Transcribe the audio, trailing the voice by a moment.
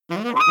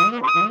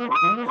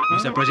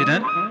Mr.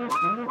 President?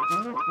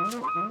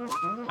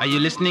 Are you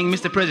listening,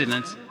 Mr.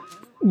 President?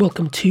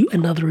 Welcome to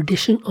another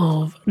edition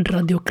of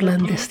Radio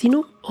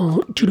Clandestino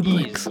on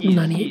Judablex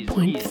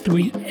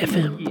 98.3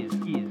 FM.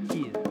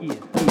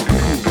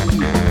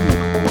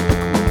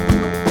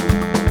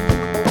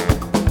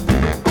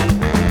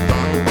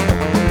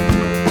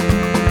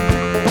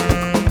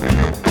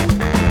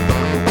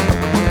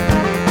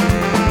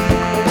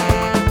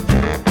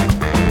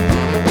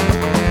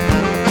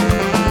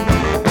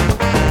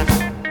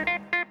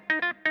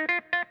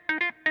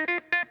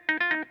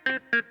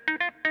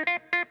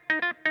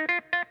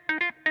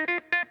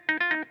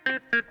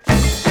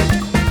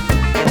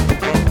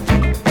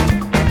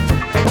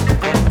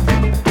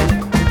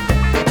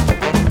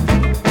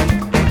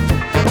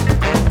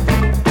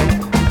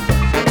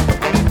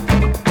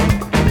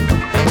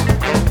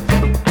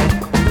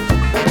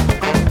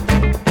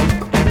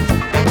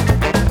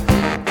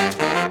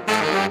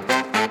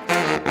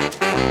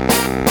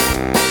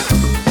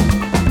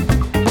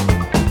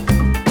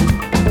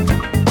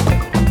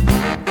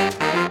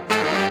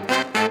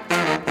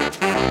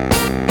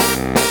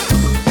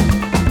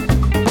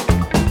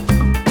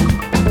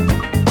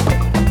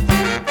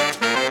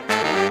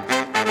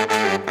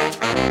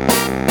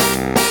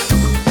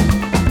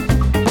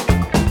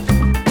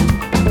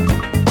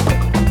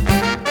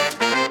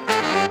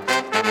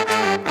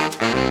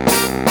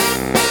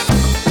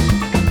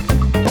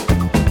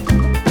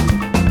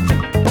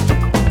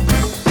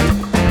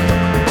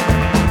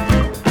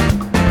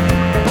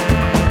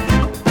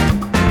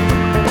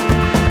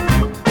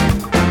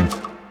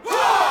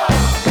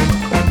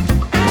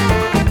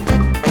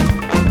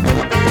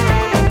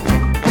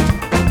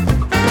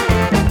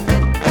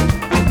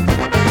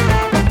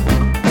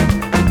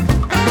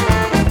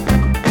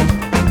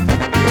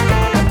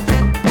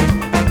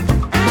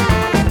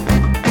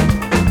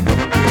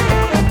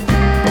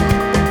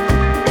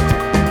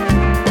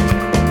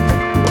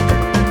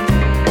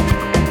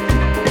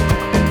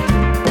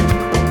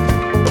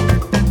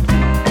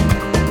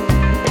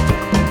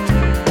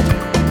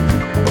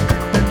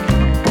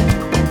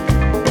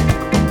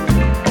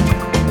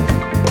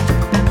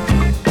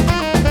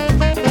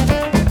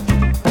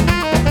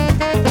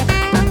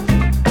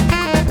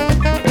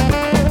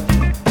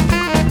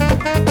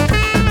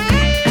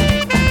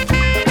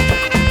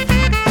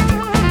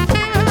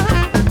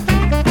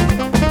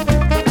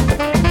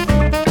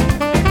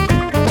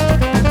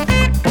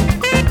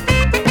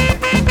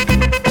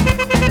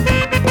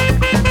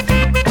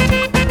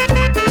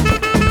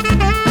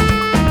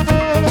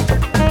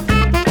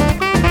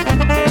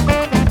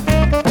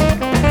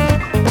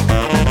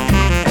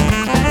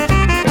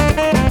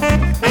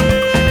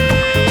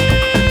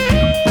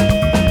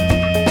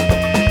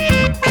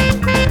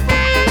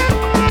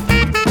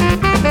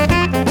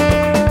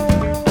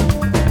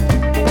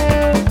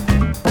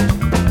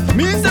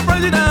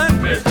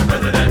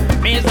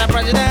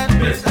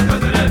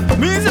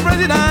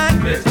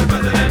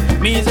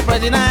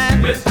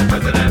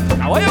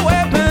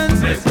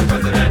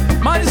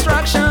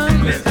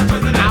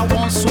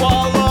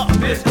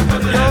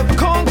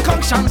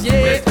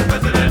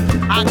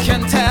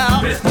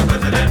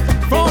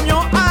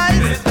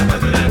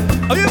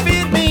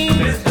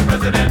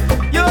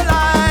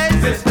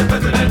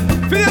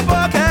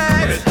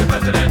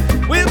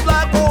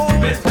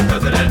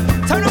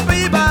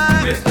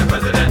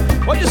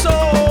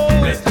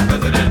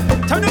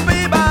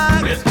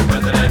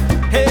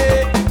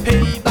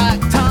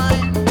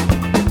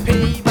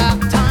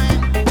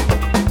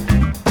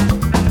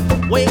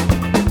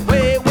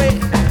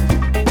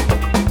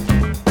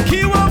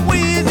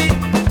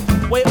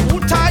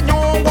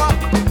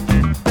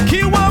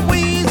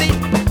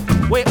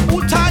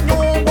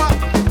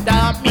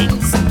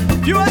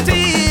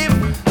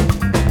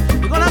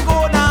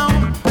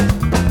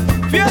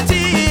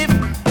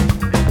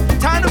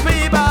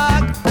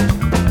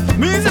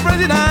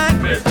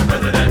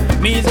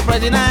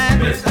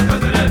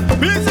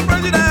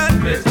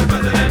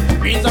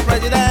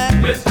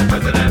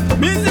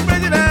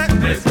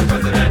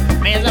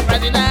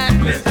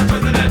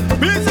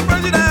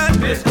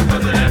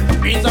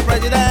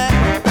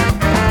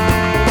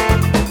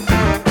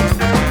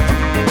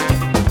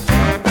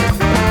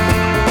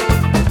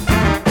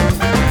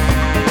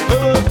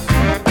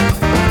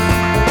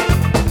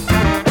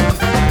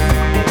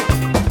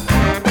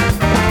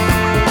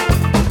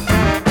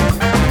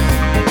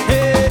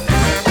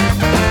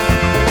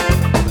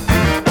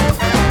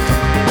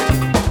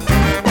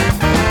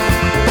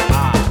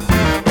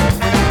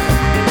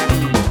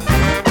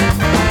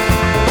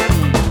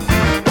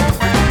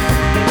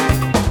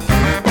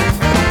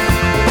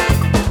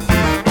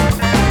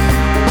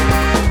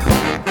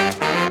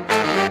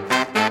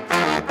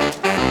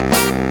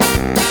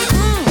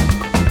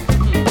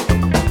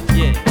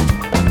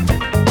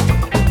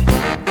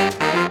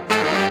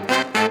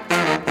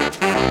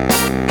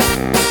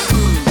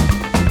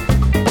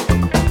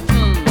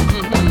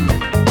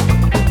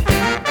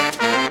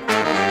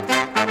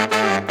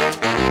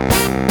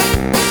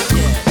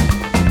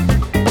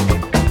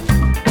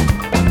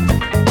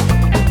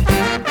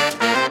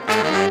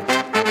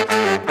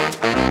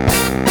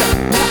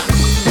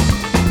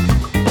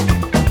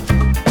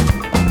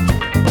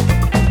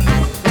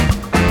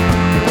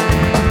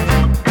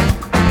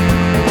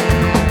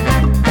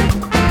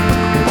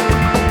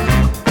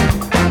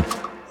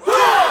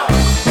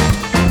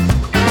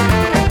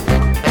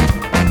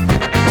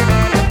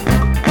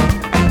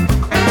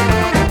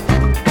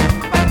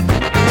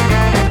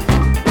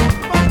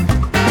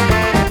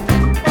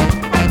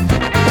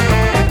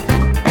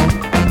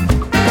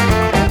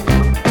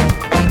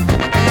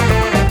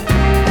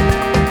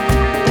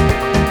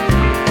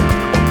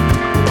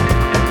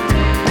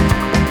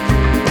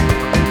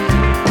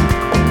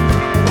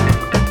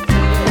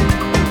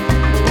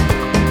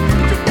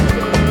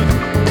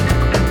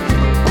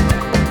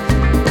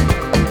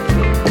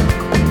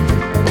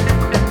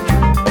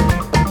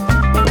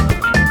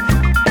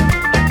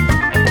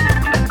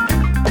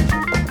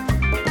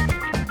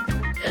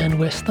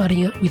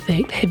 starting out with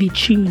a heavy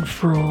tune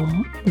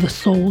from the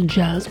Soul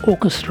Jazz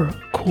Orchestra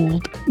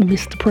called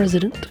Mr.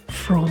 President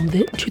from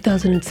their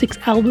 2006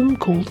 album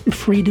called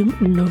Freedom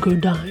No Go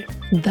Die.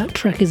 That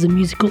track is a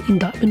musical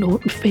indictment on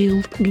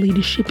failed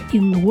leadership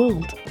in the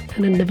world,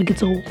 and it never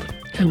gets old.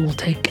 And we'll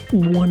take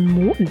one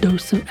more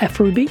dose of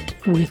Afrobeat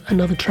with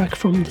another track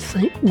from the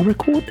same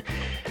record.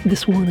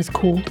 This one is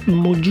called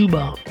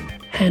Mojuba,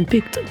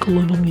 handpicked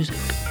global music.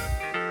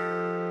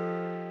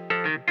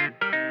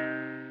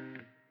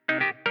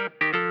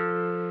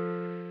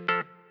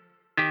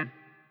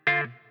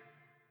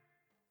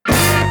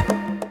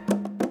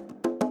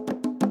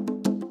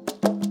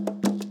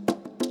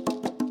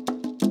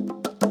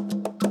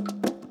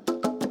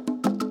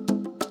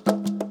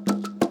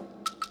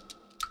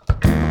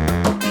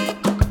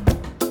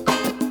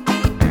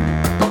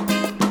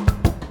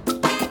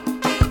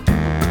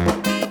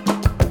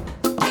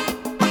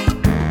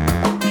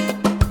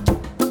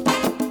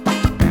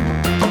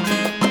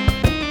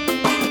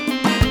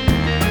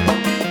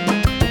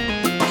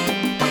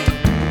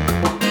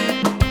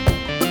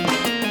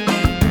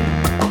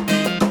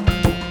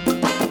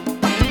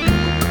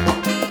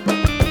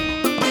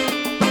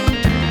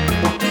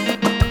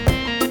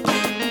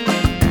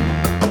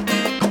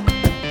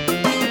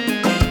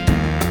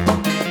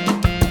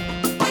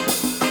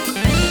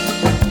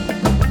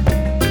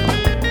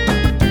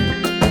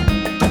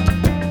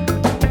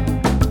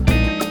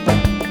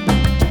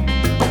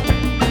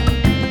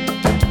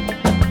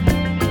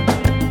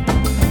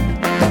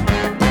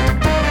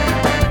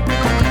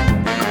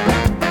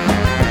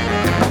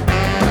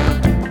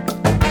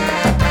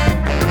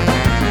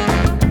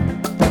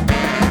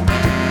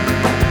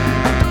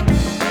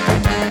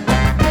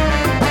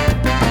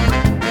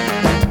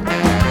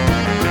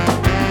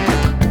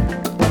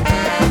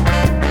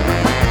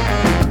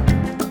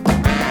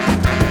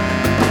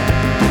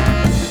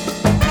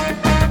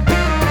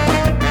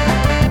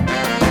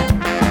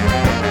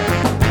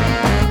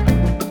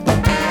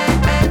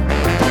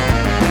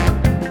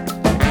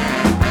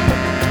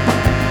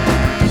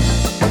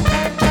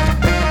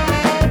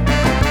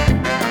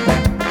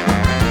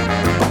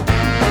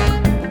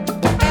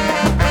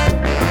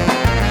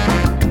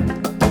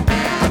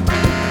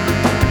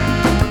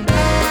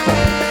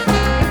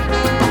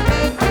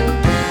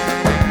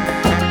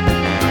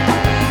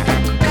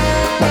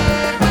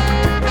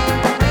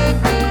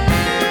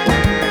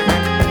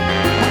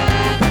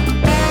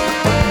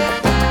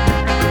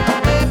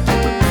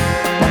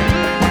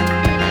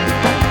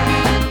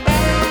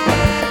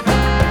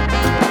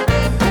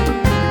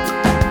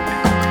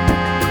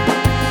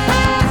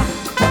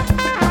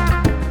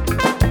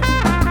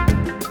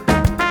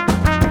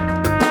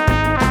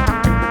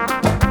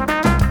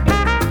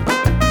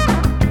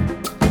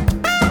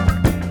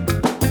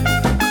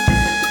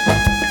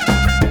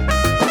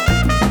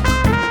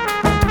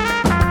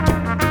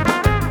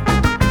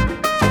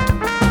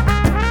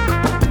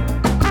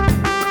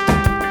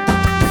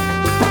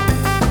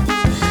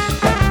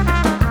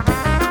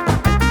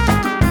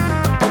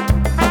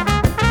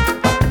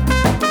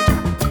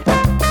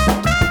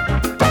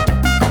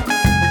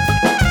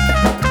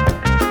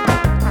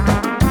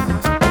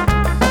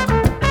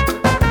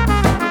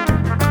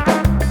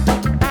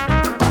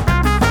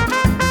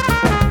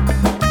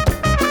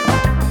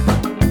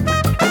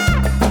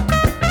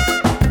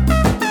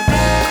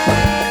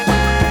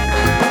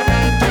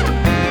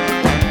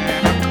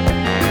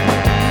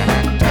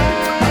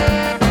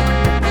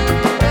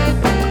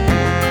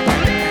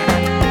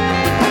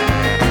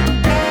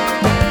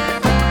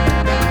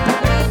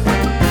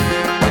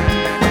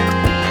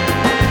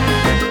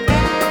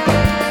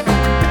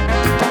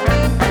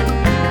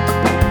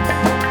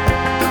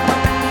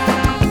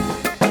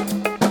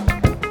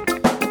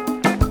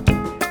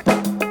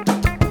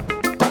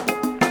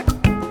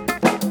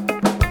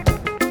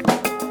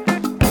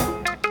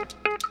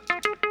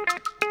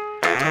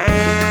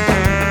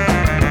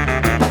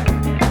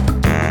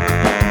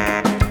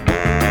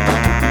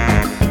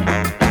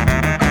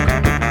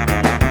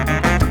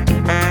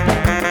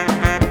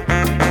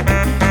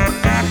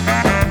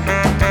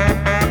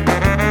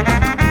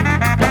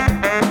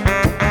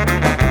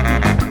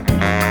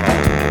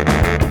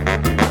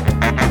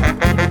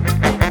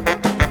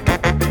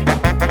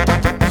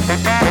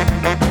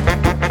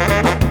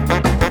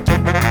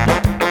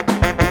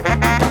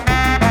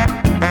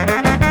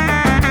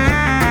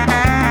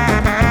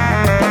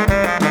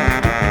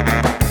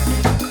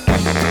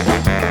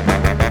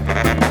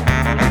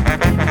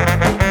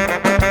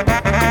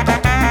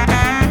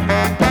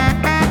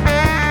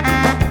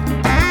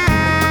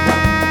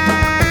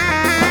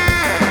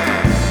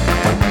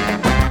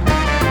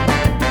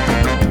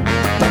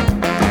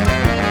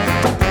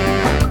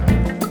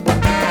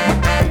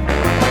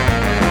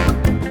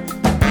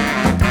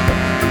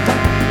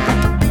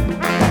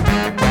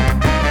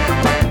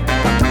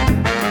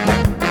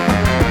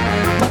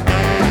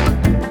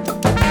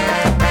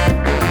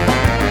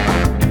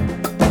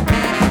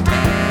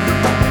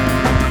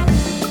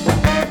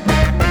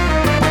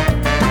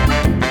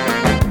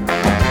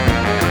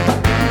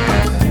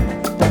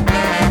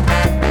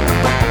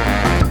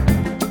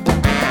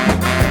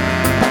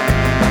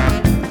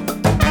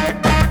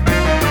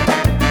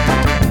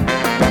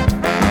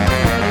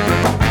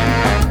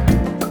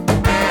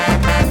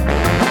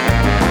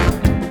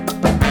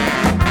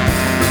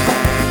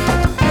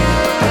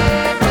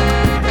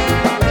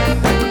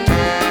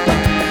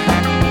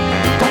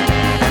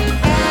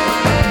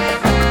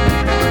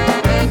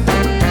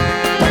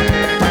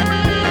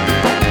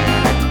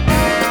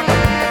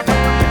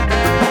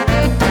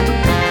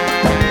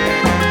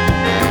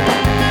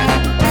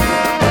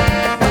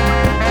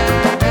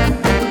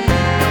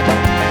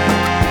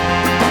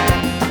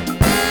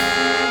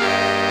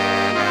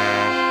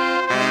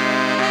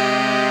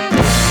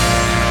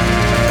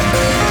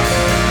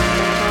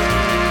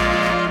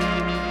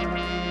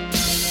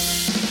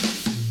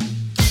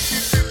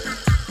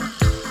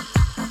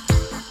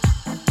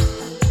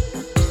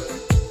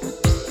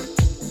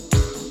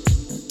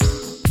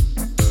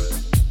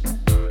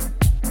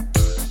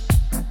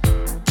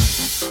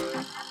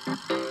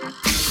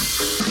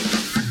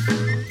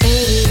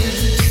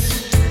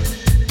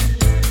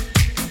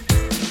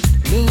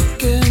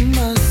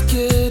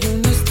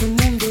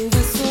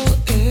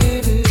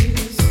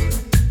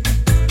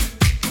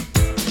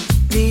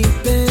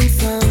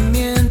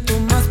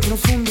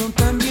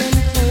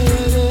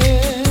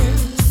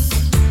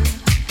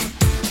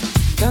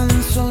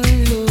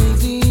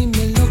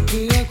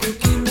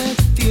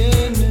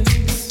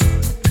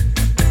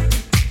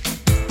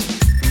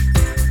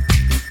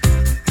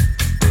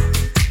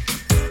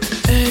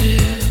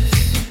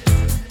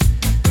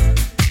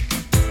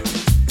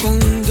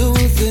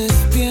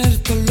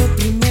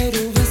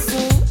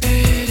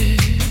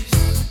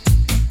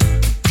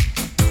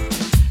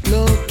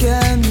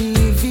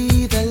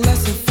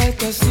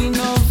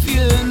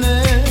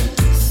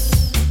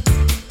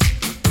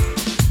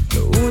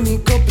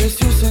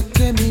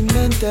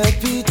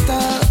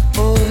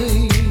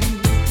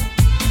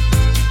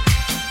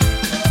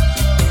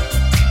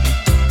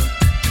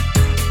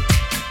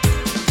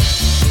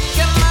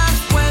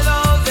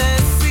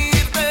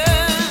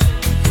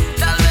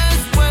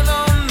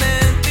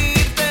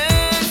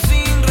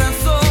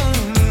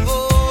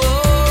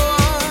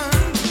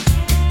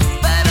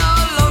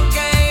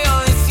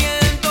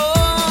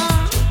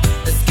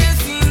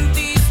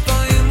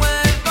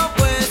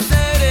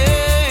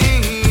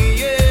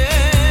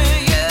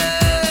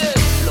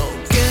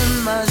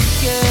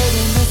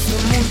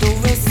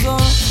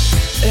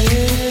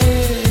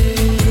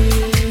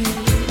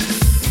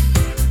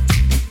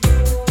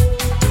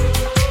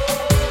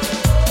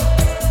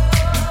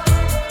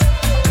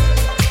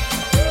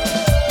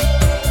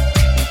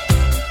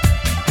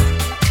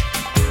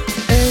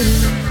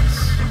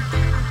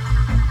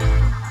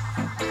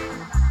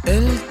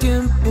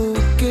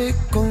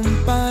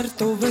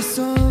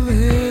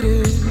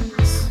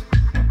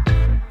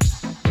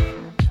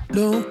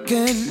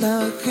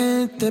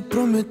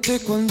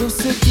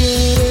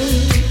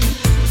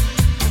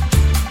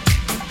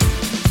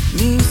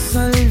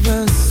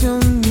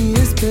 salvación, mi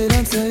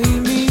esperanza y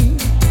mi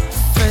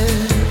fe.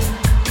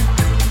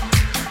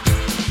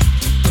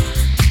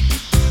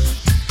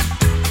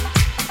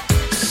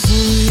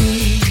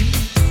 Soy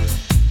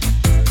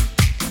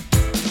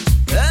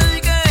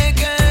el que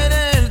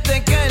quererte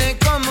quiere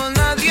como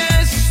nadie.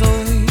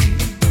 Soy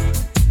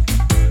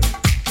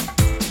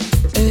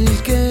el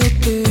que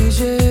te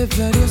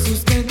llevaré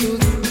sustento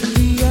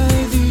día a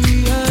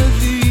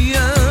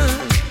día.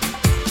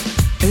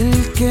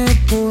 El que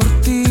por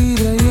ti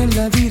trae en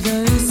la vida,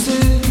 ese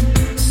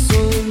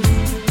soy.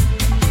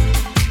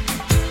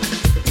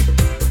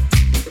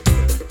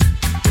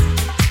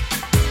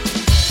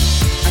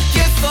 Aquí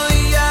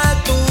estoy a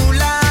tu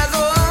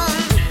lado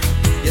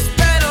y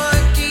espero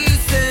aquí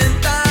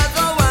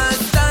sentado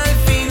hasta el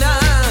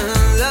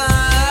final.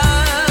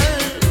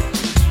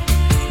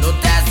 No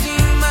te has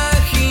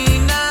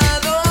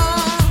imaginado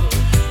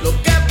lo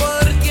que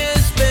por ti he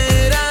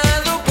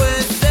esperado,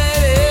 pues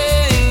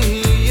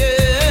seré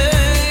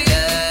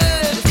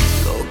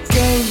lo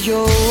que yo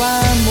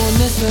amo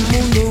en este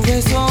mundo.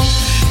 Eso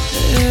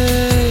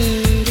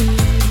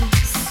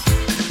eres.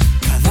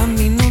 Cada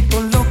minuto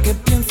lo que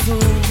pienso,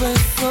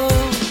 eso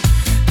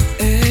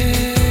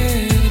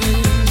eres.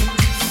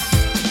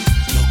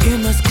 Lo que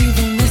más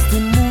cuido en este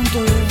mundo,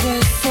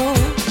 eso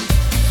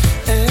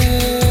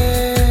eres.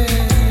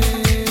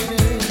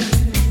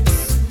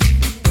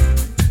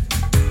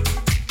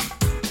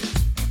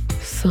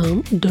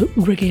 Some dope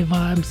reggae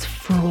vibes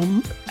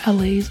from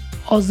LA's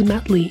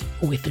Ozmatley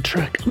with the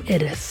track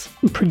Eres,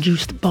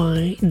 produced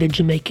by the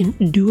Jamaican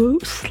duo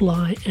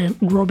Sly and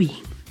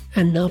Robbie.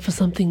 And now for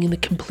something in a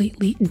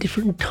completely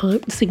different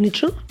time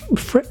signature,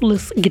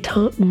 fretless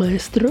guitar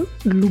maestro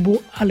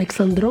Lubo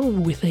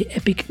Alexandrov with a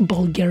epic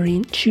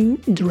Bulgarian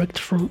tune direct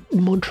from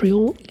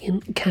Montreal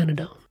in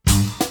Canada.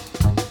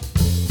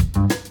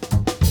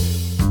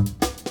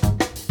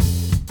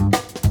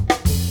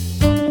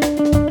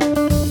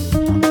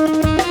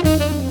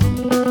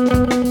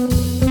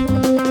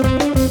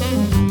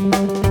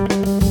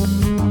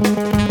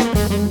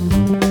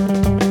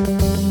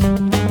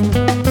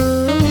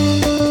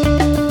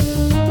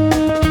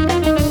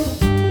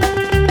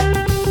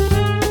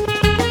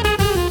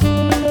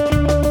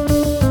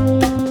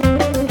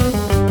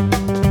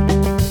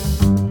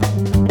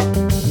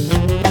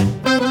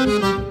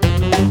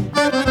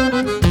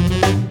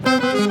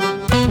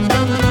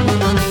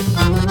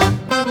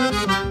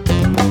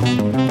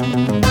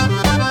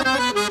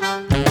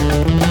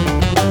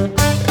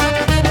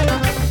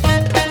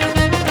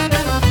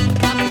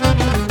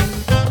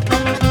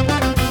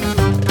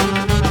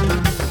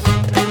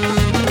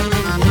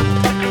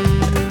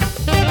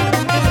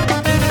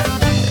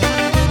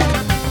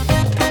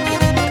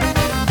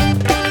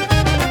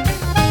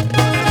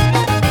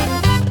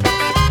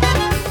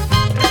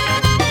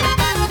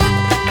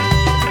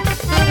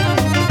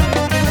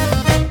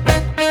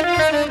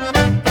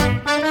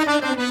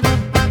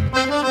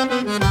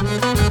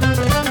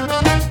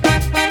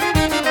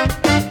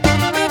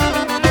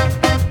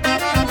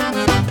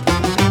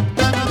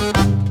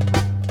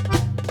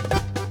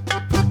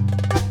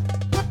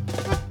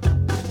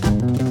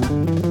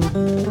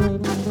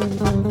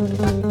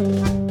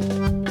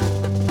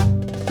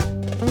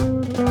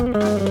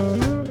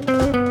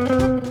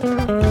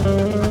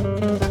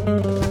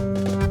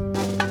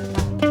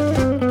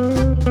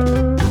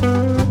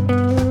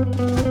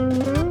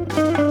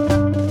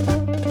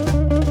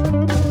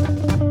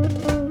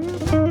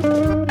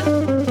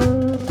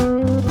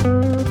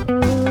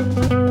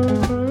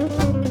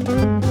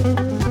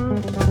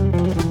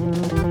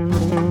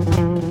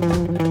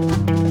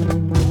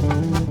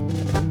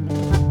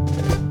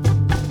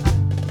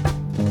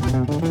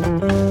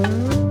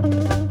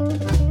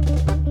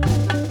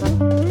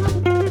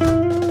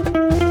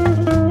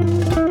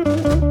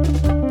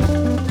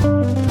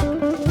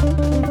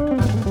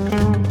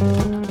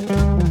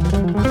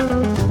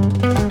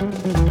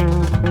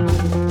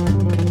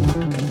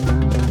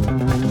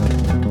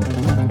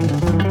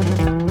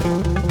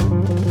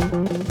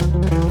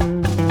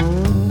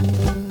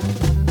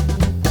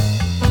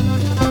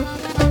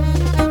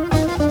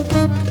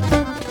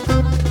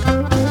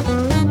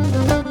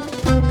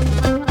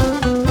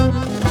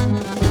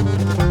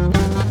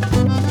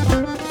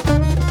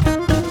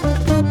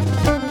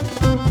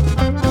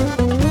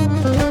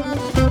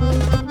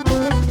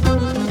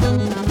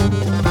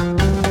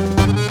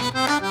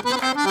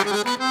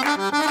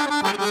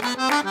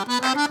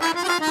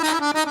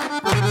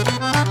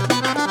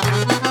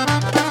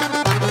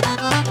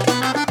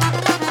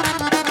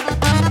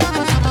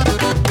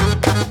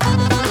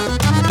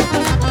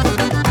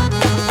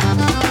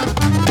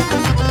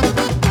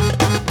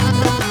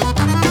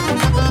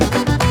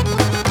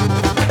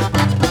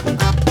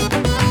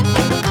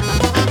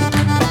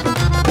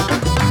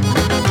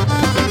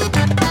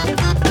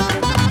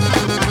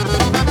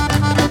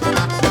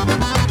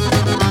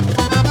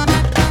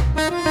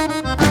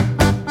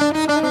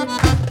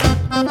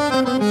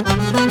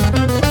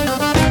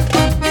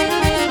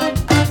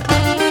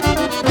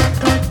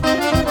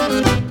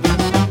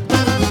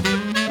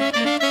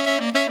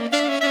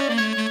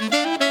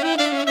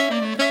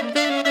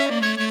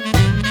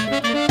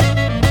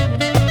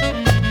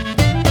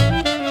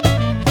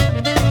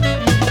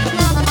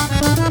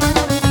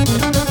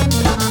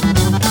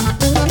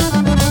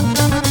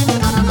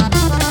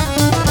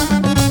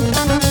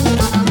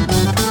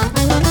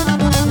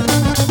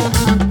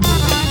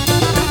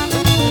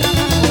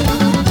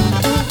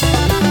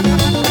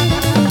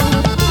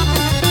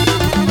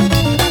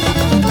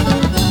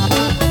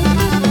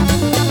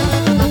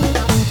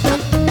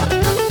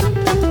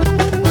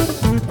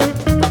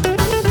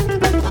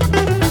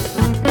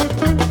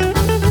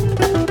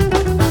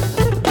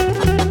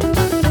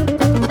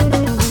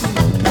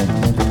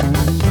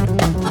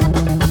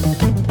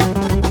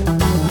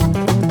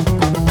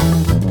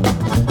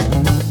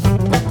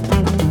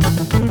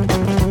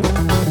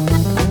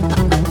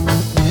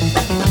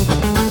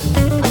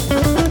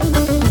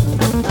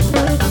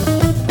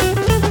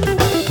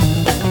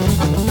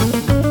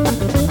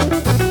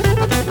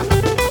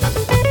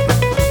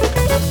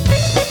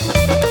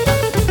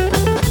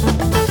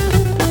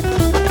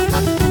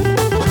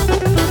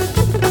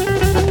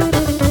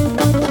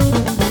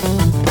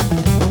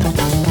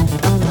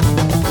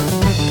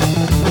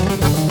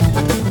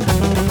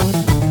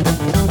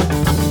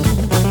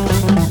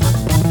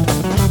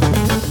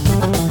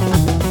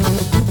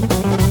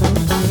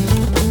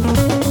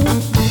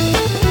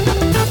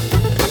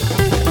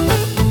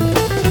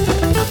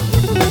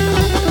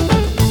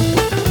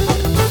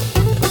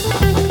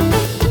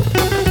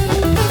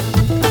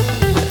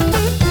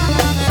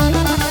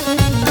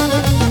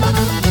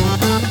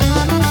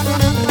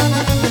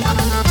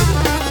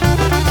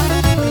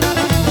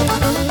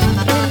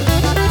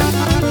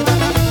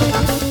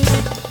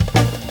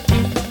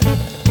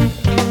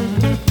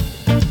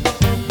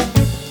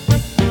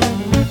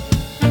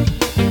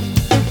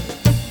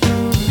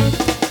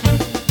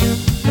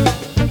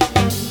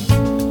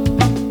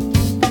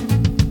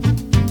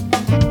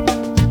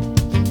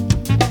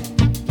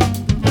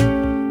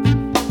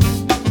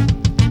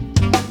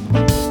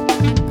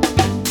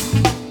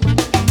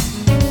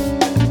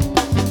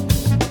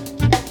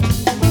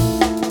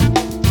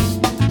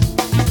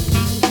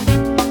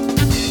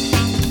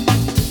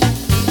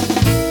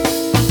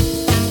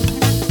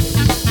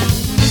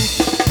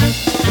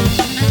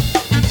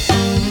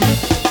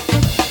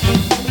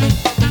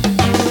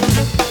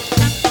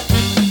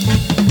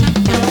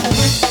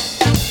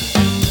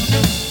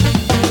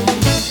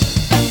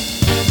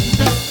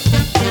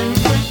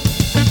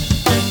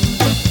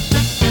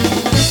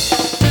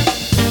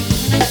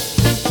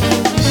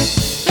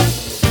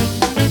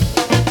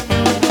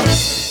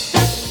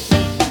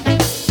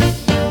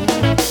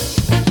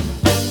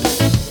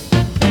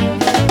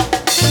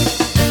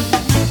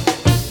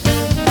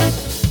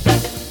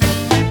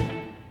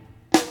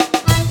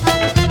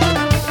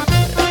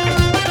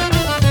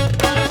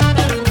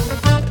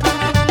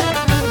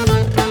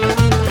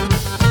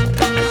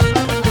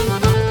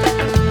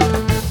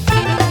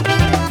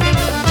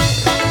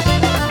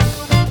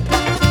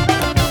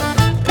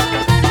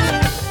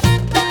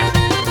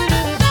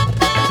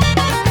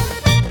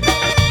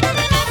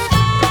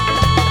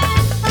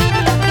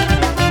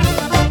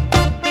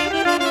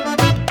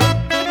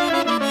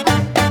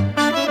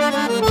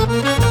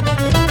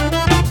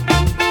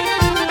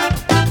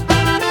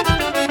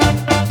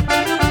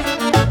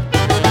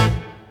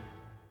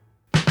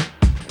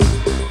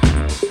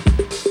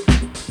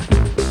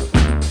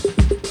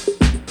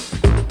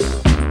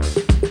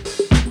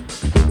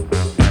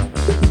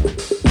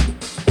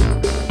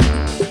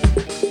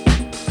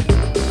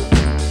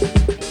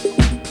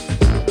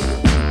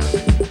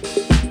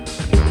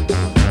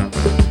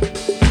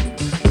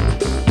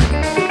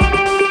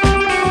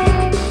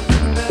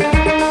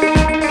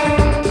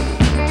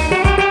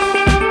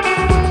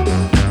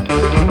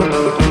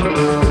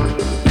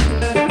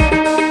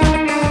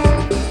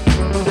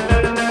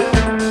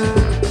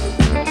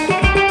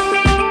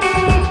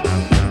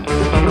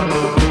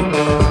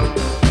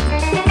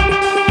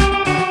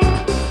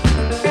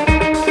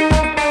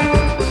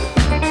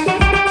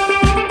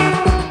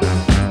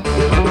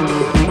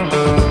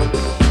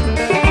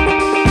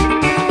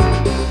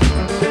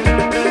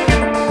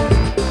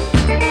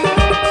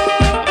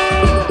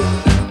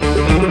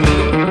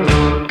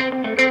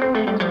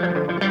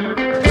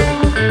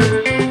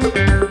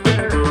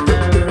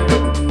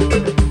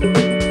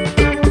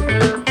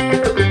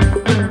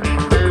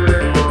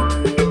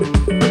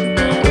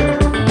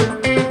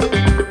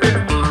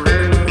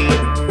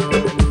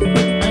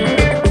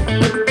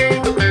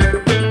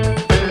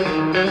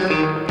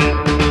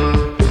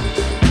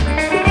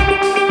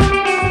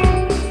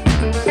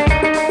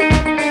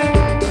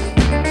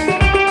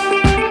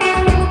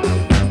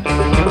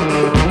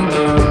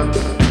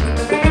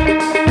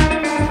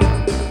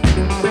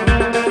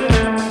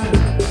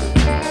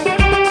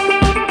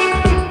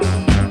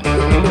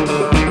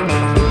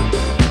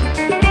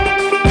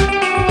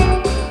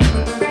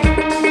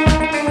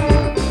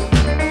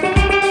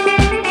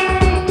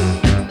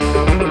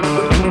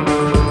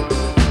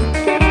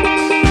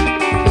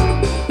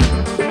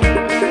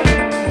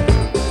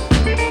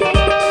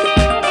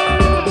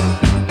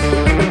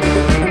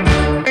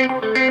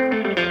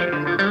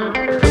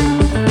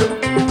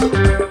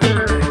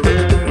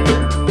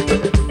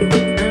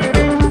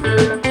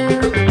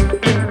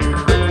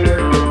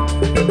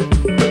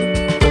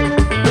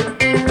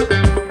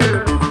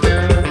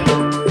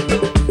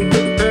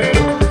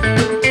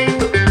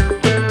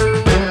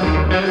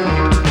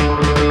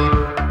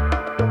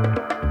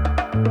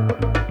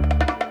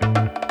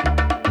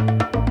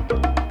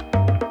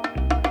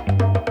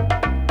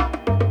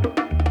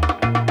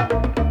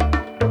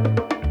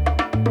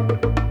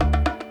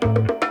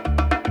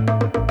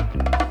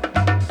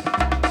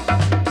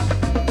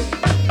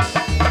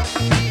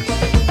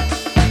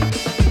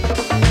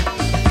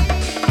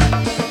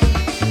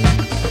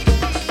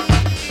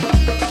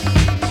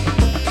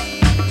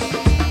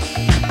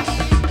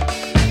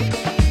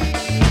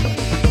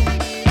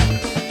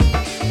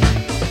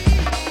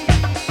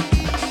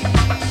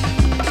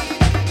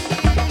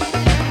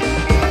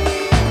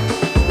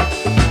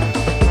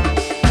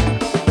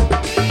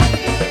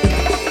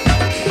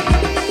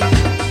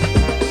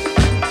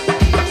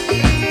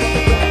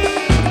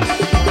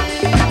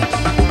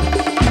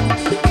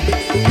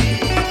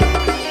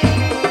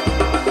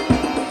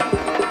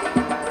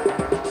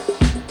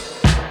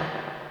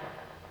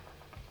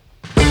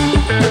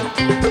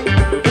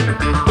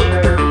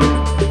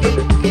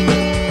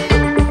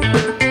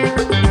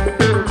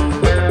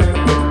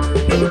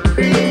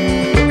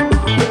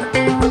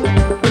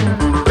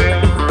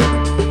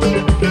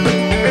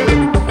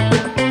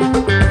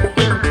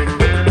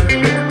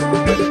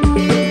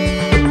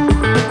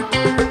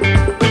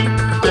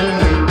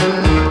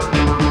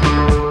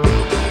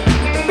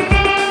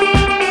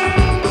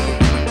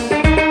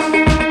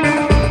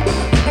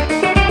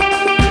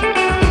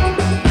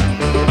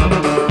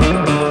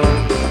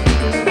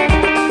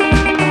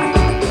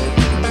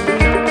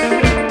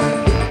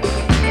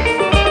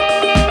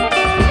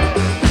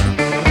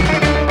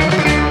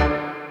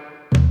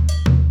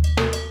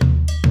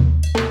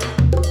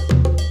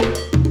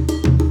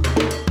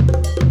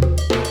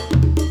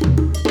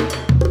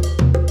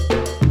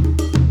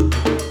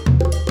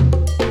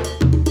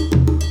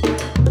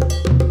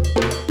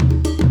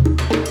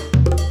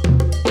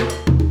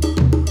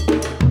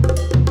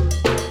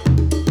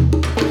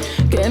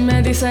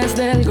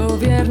 del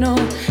gobierno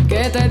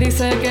que te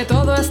dice que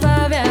todo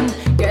está bien?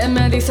 ¿Qué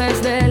me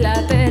dices de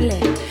la tele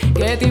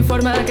que te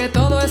informa que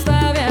todo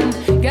está bien?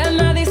 ¿Qué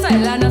me dice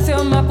la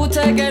nación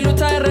mapuche que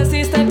lucha y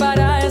resiste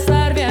para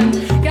estar bien?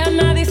 ¿Qué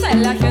me dice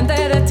la gente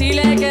de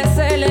Chile que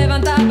se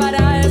levanta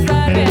para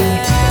estar bien?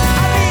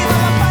 ¡Arriba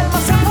las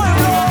palmas al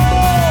pueblo!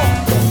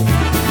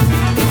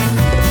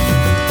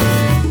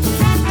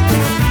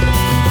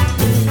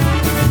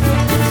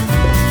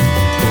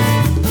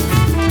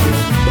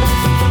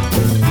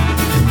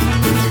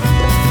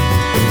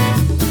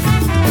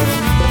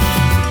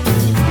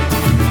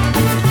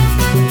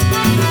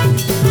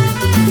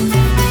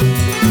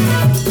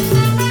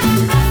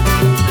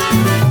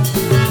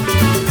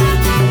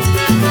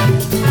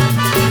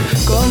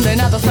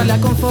 Condenados a la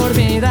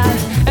conformidad,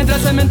 entre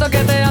el cemento que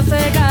te hace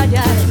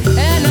callar.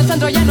 En el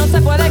centro ya no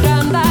se puede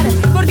cantar,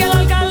 porque al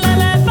alcalde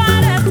le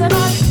parece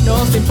mal.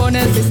 Nos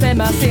impone el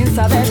sistema sin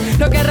saber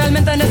lo que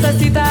realmente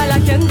necesita la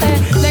gente.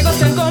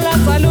 Negocian con la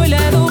salud y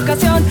la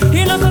educación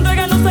y nos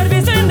entregan los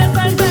servicios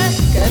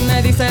indecentes. ¿Qué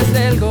me dices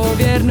del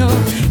gobierno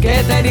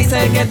que te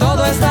dice que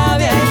todo está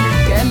bien?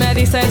 ¿Qué me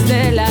dices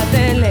de la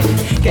tele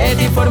que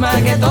te informa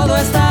que todo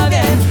está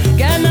bien?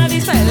 ¿Qué me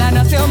dice la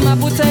nación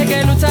mapuche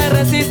que lucha y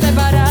resiste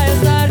para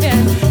estar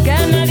bien? ¿Qué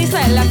me dice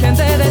la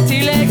gente de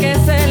Chile que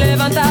se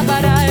levanta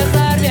para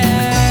estar bien?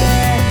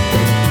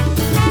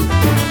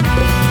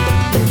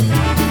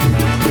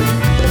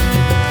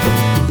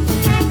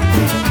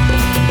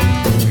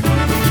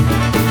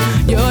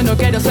 Yo no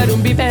quiero ser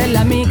un VIP en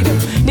la micro,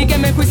 ni que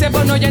me enjuicie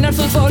por no llenar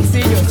sus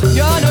bolsillos.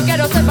 Yo no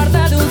quiero ser parte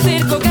de un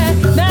circo que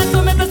me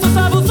somete a sus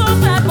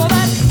abusos de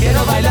poder.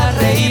 Quiero bailar,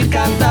 reír,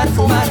 cantar,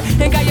 fumar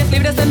en calles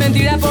libres de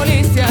mentira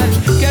policial.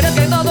 Quiero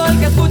que todo el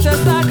que escuche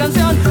esta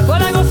canción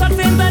pueda gozar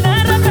sin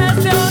tener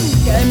represión.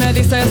 ¿Qué me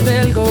dices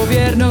del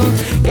gobierno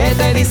que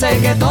te dice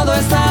que todo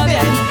está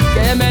bien?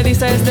 ¿Qué me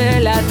dices de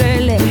la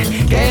tele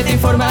que te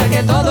informa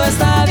que todo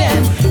está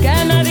bien?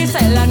 ¿Qué me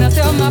dice la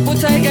nación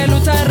mapuche que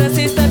lucha y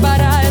resiste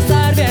para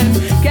estar bien?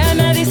 ¿Qué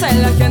me dice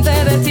la gente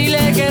de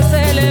Chile que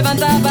se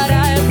levanta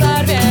para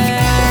estar bien?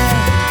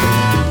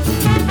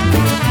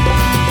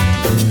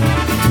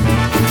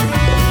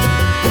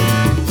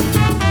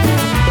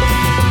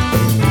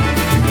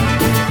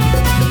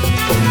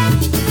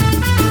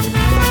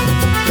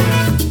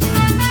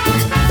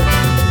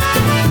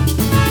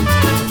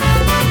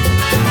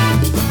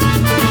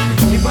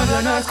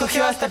 No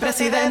escogió a este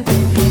presidente,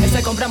 él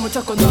se compra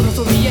muchos con todo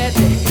su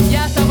billete.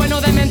 Ya está bueno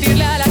de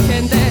mentirle a la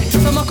gente,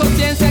 somos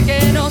conciencia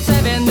que no se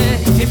vende.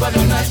 Mi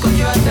pueblo no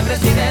escogió a este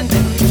presidente,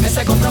 él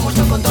se compra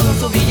mucho con todo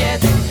su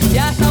billete.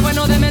 Ya está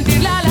bueno de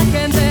mentirle a la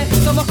gente,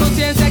 somos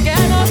conciencia que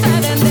no se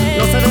vende.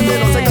 No se vende,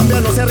 no se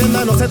cambia, no se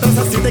rinda, no se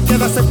tranza. Si te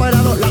quedas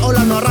separado, la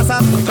ola no arrasa.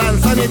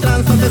 Tranzan y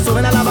tranzan, te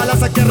suben a la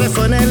balanza, que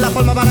resuene la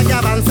forma para que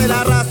avance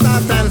la raza.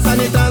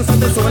 Tranzan y tranzan,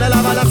 te suben a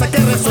la balanza, que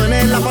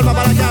resuene la forma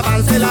para que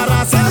avance la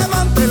raza.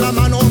 Levante la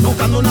mano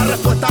buscando una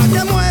respuesta,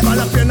 que mueva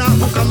las piernas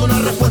buscando una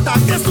respuesta,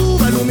 que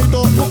suba el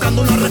humito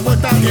buscando una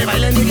respuesta, que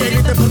bailen y que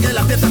griten porque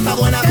la fiesta está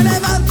buena. Que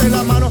levante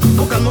la mano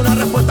buscando una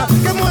respuesta,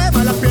 que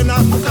mueva las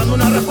piernas buscando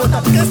una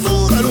respuesta, que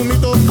suba el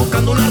humito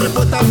buscando una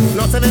respuesta.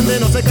 No se vende,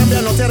 no se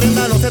cambia, no se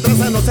rinda, no se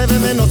tranza, no se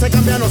vende, no se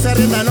cambia, no se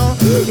rinda, no.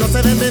 No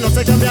se vende, no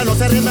se cambia, no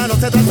se rinda, no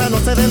se tranza, no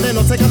se vende,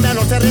 no se cambia,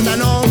 no se rinda,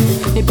 no.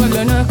 Mi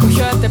pueblo no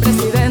escogió a este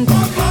presidente,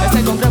 él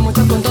se compra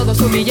mucho con todo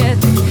su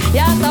billete.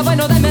 Ya está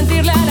bueno de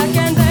mentirle a la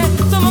gente,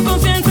 somos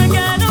conscientes que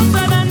no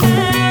se vende.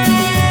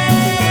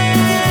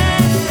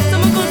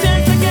 Somos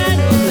conscientes que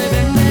no se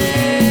vende.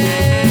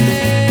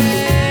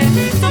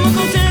 Somos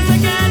conscientes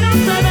que no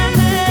se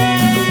vende.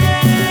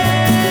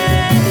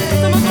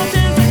 Somos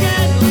conscientes que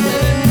no se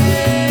vende.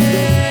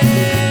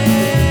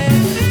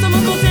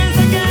 Somos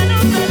conscientes que no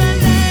se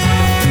vende.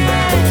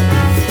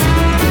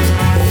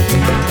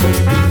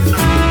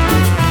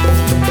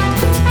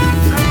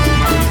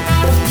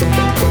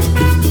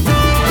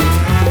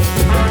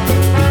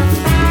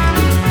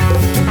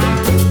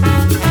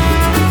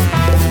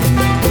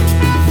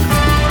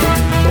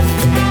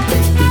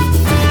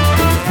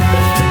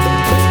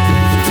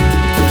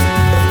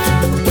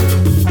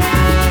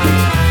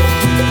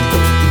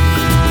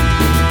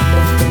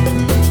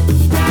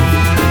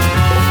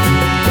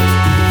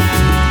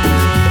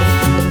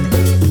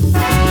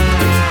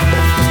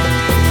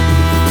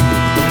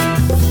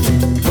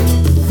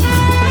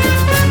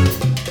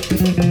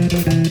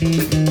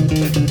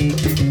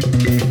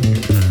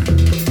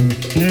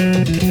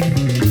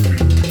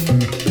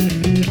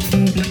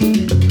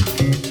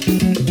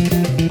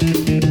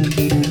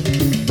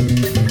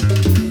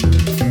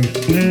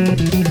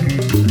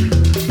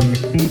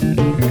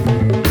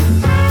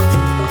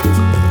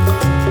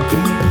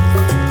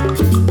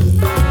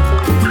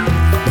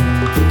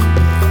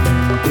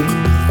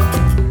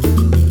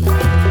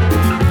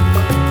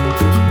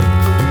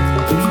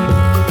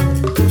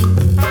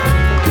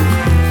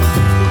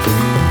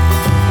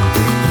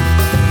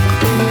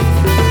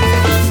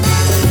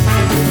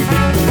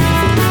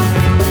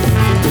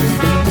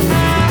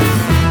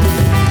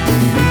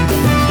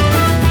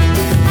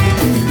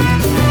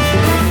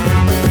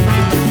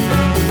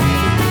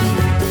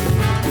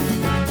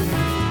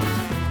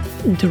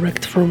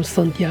 direct from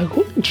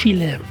Santiago,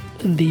 Chile.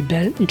 The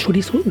band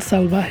Chorizo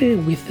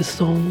Salvaje with the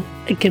song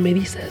Que Me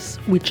Dices,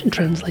 which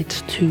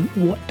translates to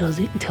What Does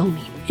It Tell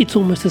Me? It's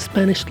almost a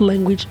Spanish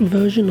language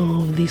version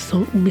of the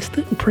song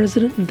Mr.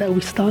 President that we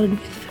started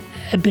with.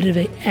 A bit of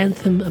an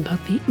anthem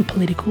about the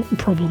political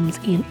problems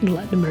in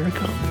Latin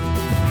America.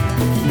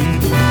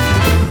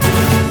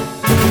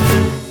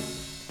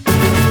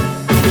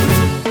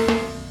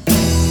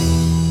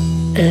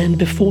 And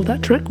before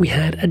that track, we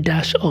had a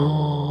dash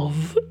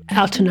of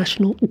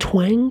international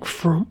twang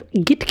from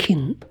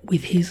Gitkin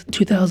with his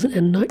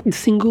 2009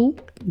 single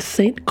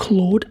Saint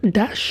Claude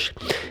Dash,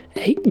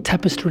 a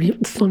tapestry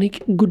of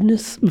sonic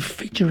goodness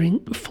featuring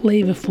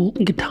flavorful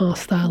guitar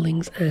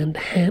stylings and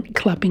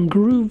hand-clapping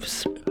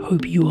grooves.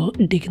 Hope you are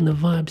digging the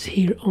vibes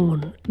here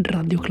on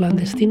Radio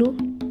Clandestino.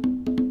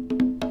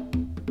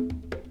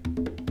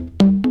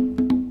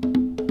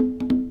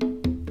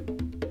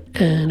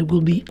 And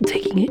we'll be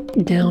taking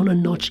it down a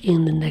notch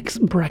in the next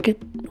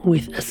bracket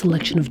with a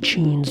selection of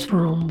tunes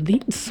from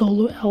the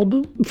solo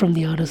album from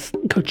the artist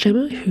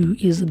Kochema, who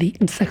is the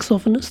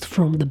saxophonist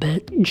from the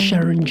band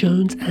Sharon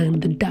Jones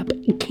and the Dap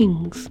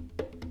Kings.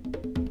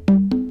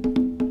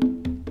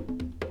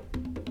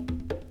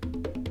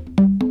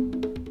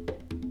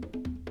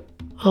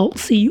 I'll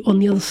see you on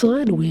the other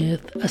side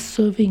with a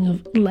serving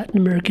of Latin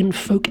American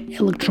folk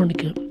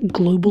electronica,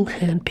 global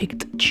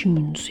hand-picked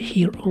tunes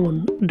here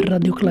on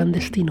Radio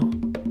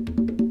Clandestino.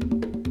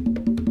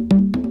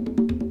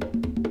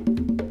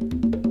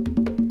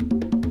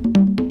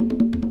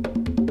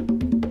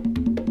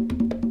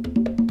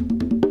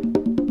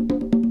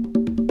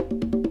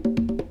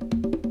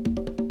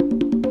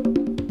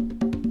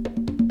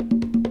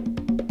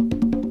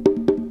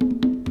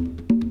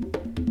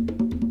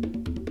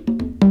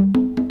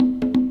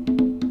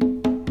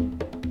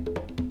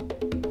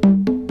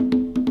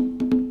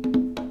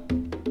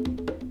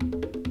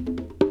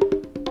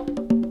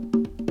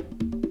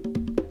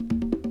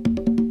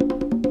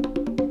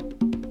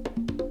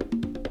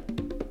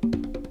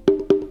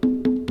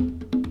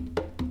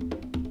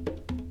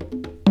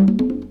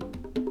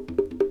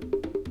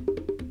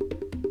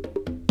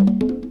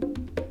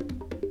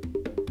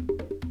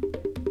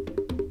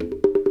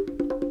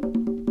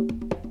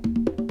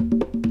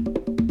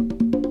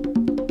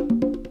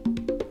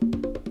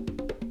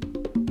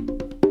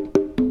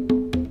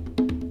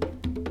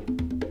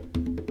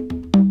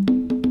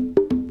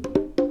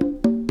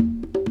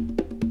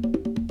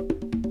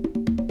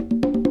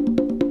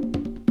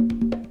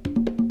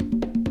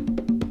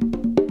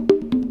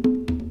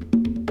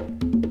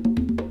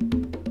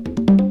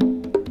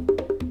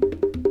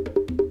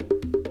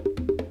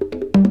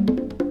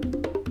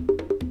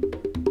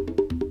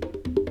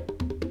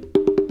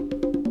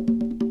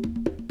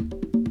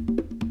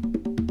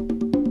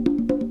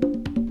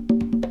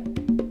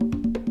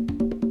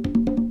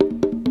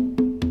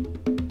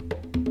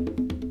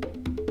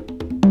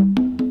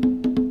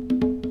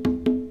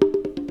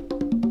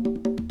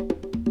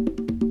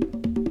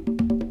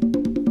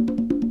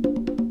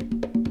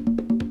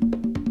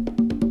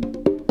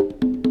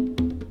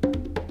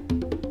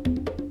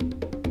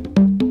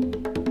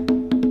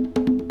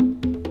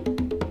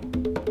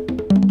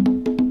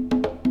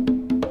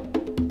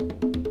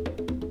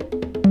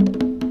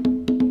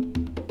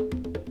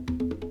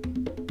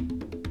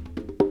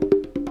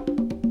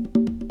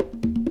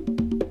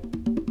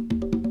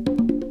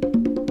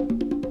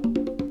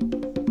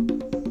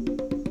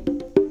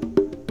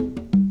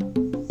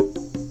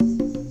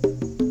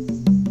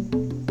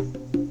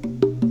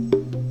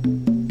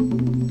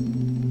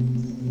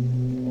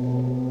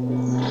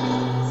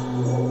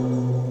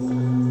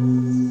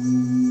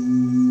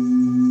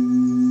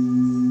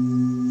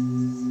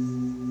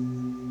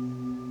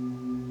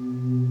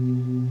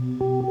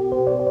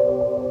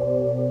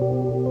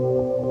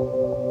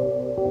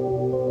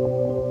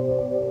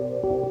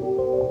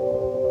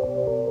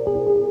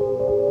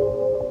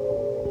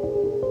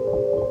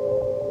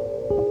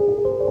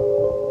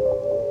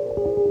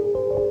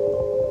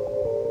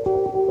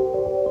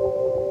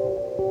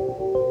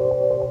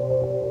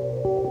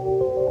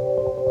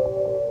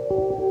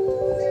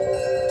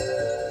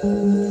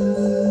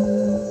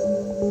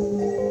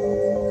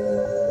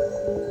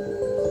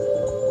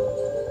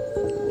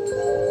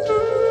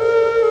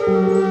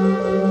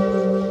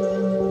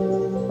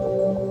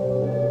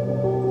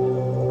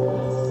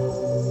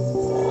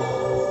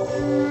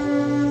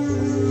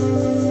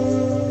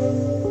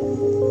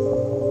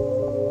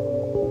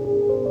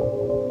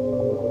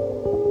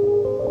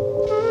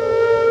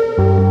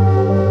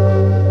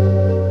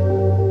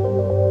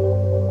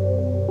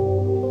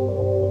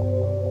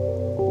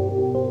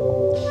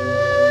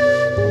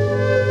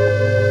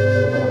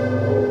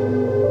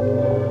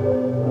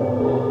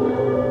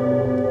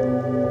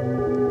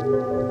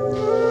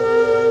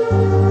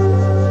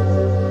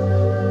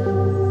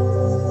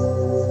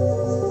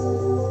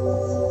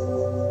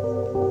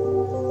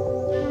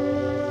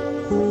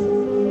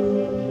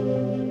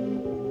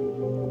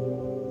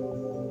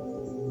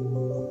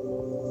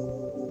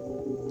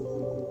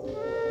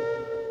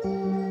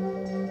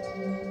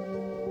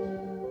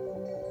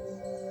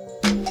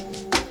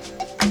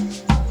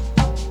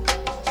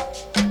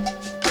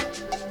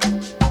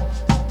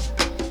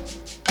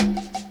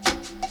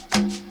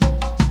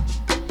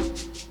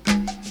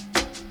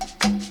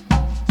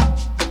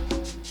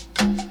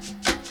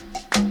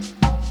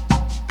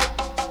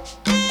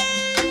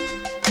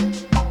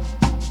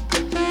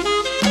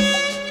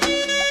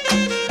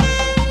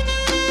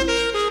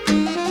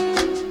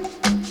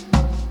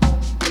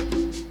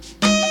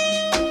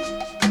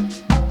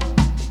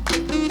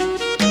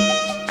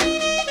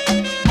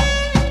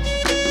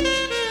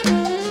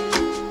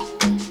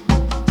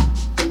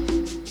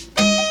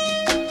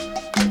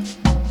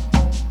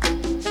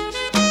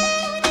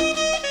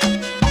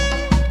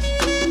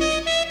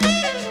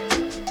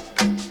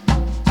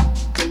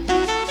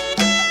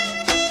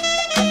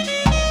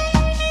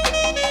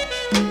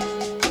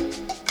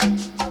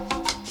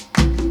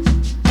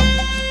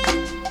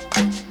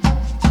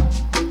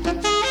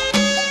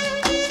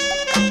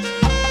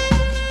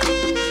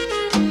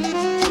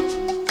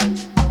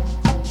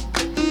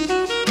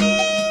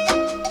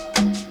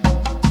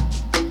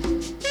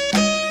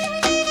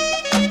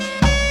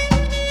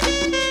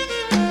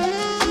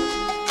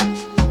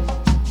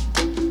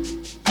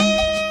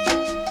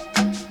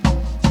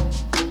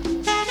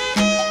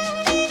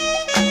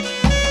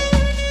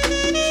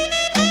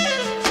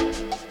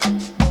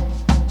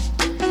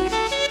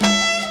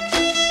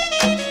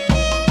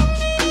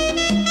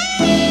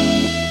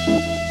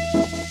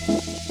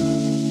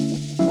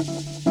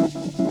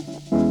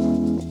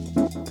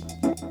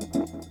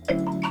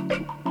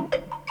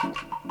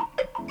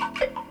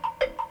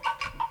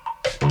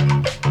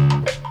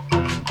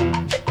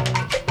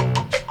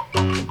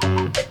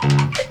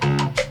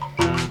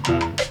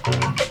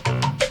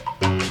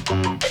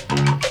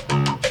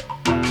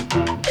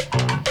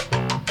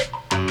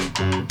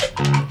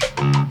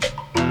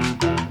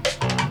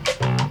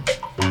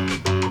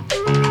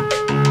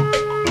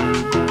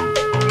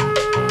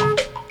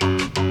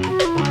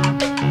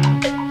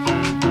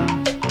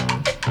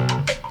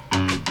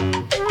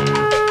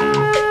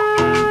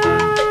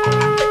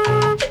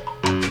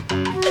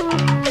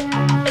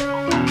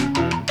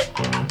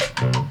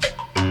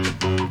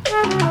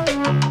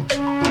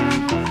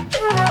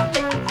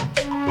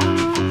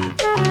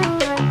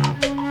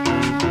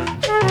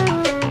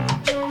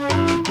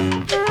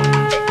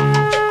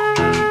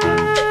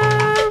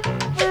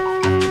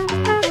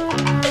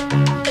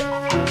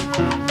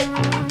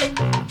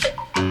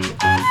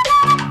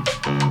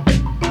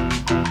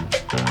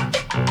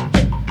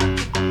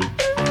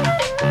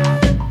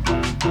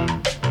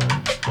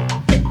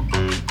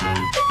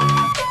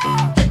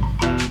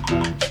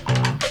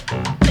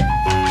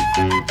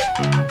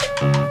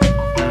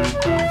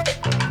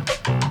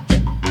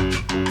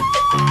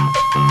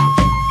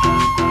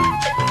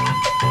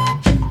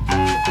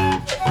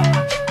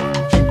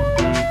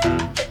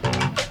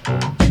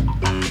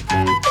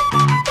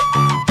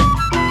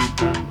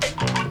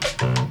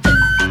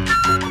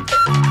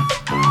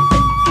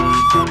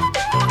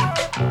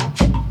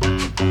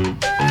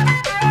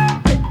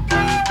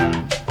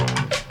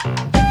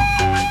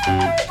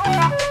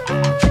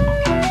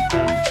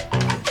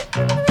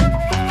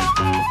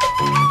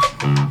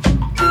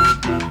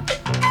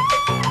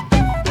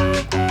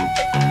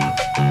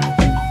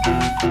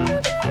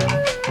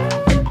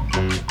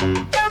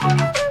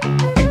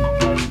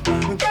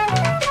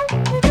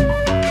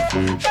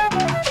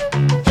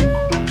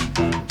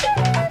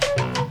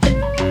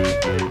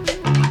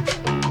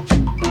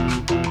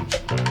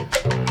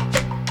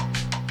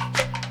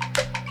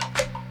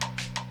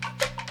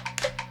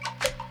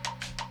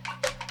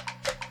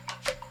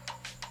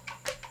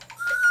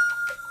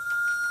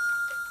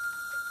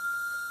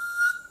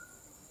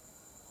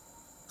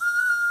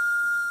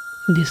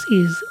 This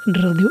is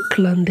Radio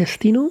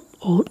Clandestino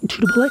on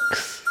 2XX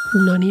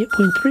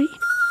 98.3.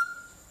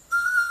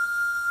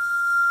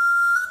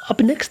 Up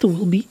next,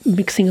 we'll be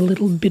mixing a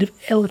little bit of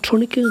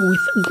electronica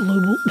with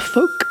global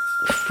folk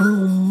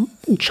from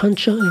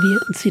Chancha Via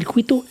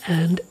Circuito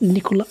and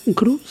Nicola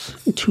Cruz,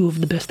 two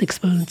of the best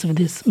exponents of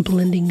this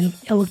blending of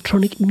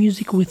electronic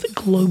music with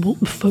global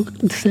folk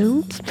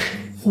sounds.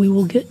 We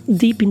will get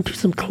deep into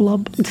some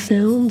club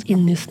sounds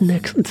in this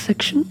next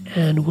section,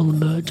 and we'll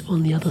emerge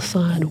on the other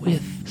side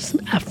with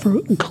some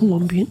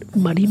Afro-Colombian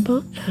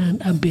marimba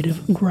and a bit of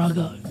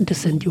grago to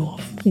send you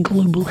off.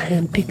 Global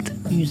hand-picked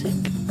music.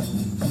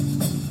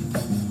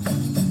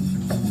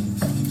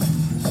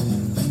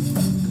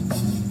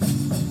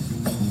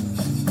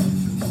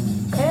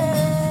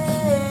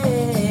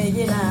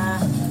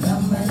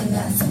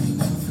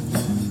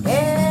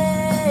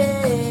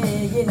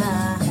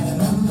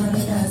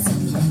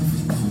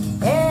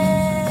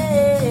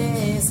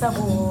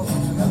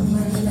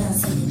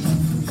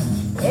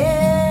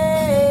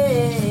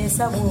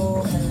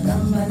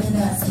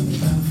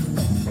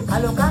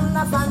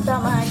 Alokanna fanta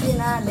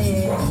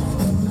marginale,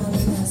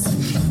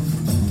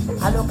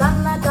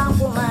 alokanna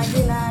campo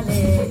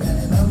marginale,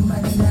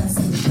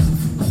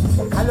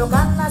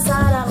 alokanna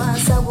sara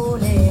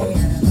mansabule,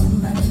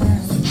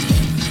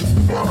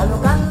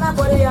 alokanna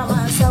korea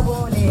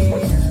mansabule.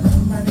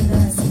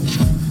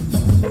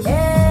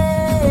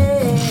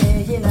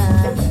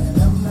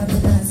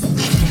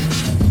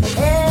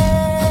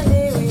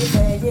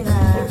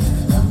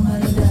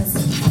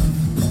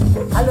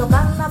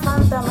 Alokanna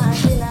fanta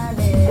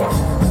marginale,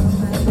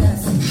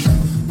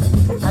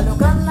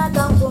 alokanna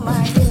campo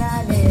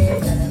marginale,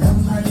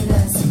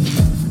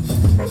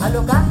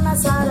 alokanna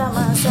sara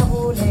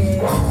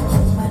mansabule,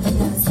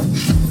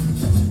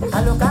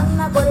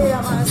 alokanna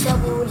korea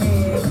mansabule.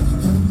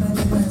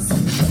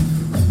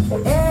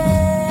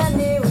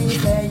 Ni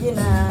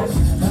wifeyina,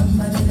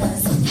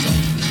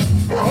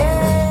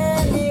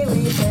 ni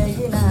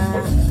wifeyina,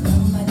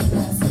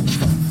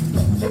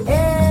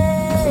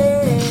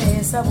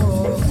 sabo.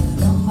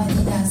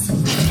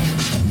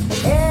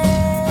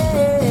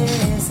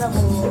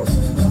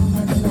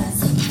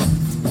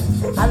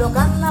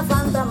 Alokanna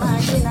fanta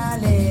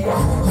marginale,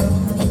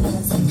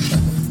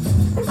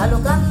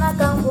 alokanna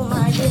campo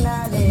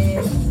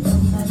marginale.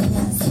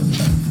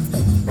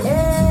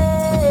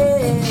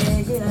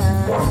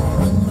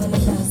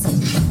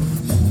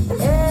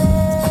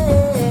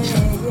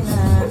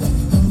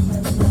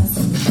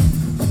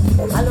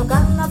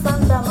 Alokanna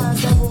fanta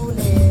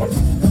mansabule,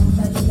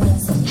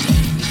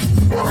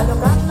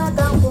 alokanna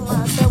campo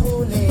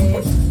mansabule.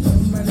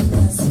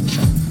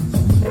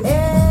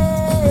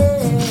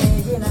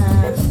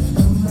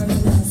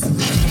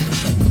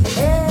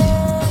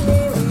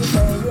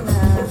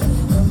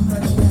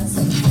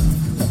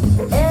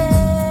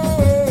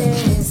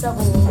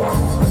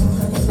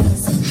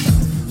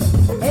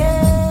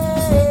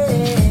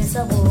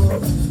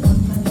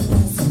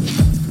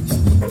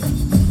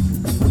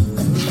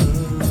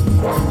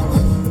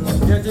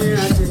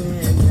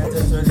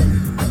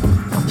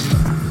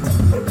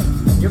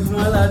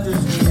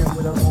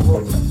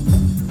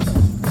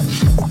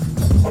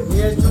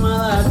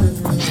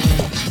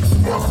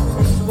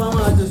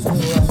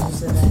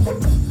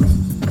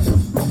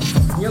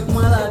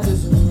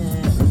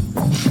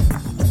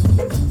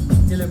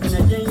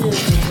 Telefona jenye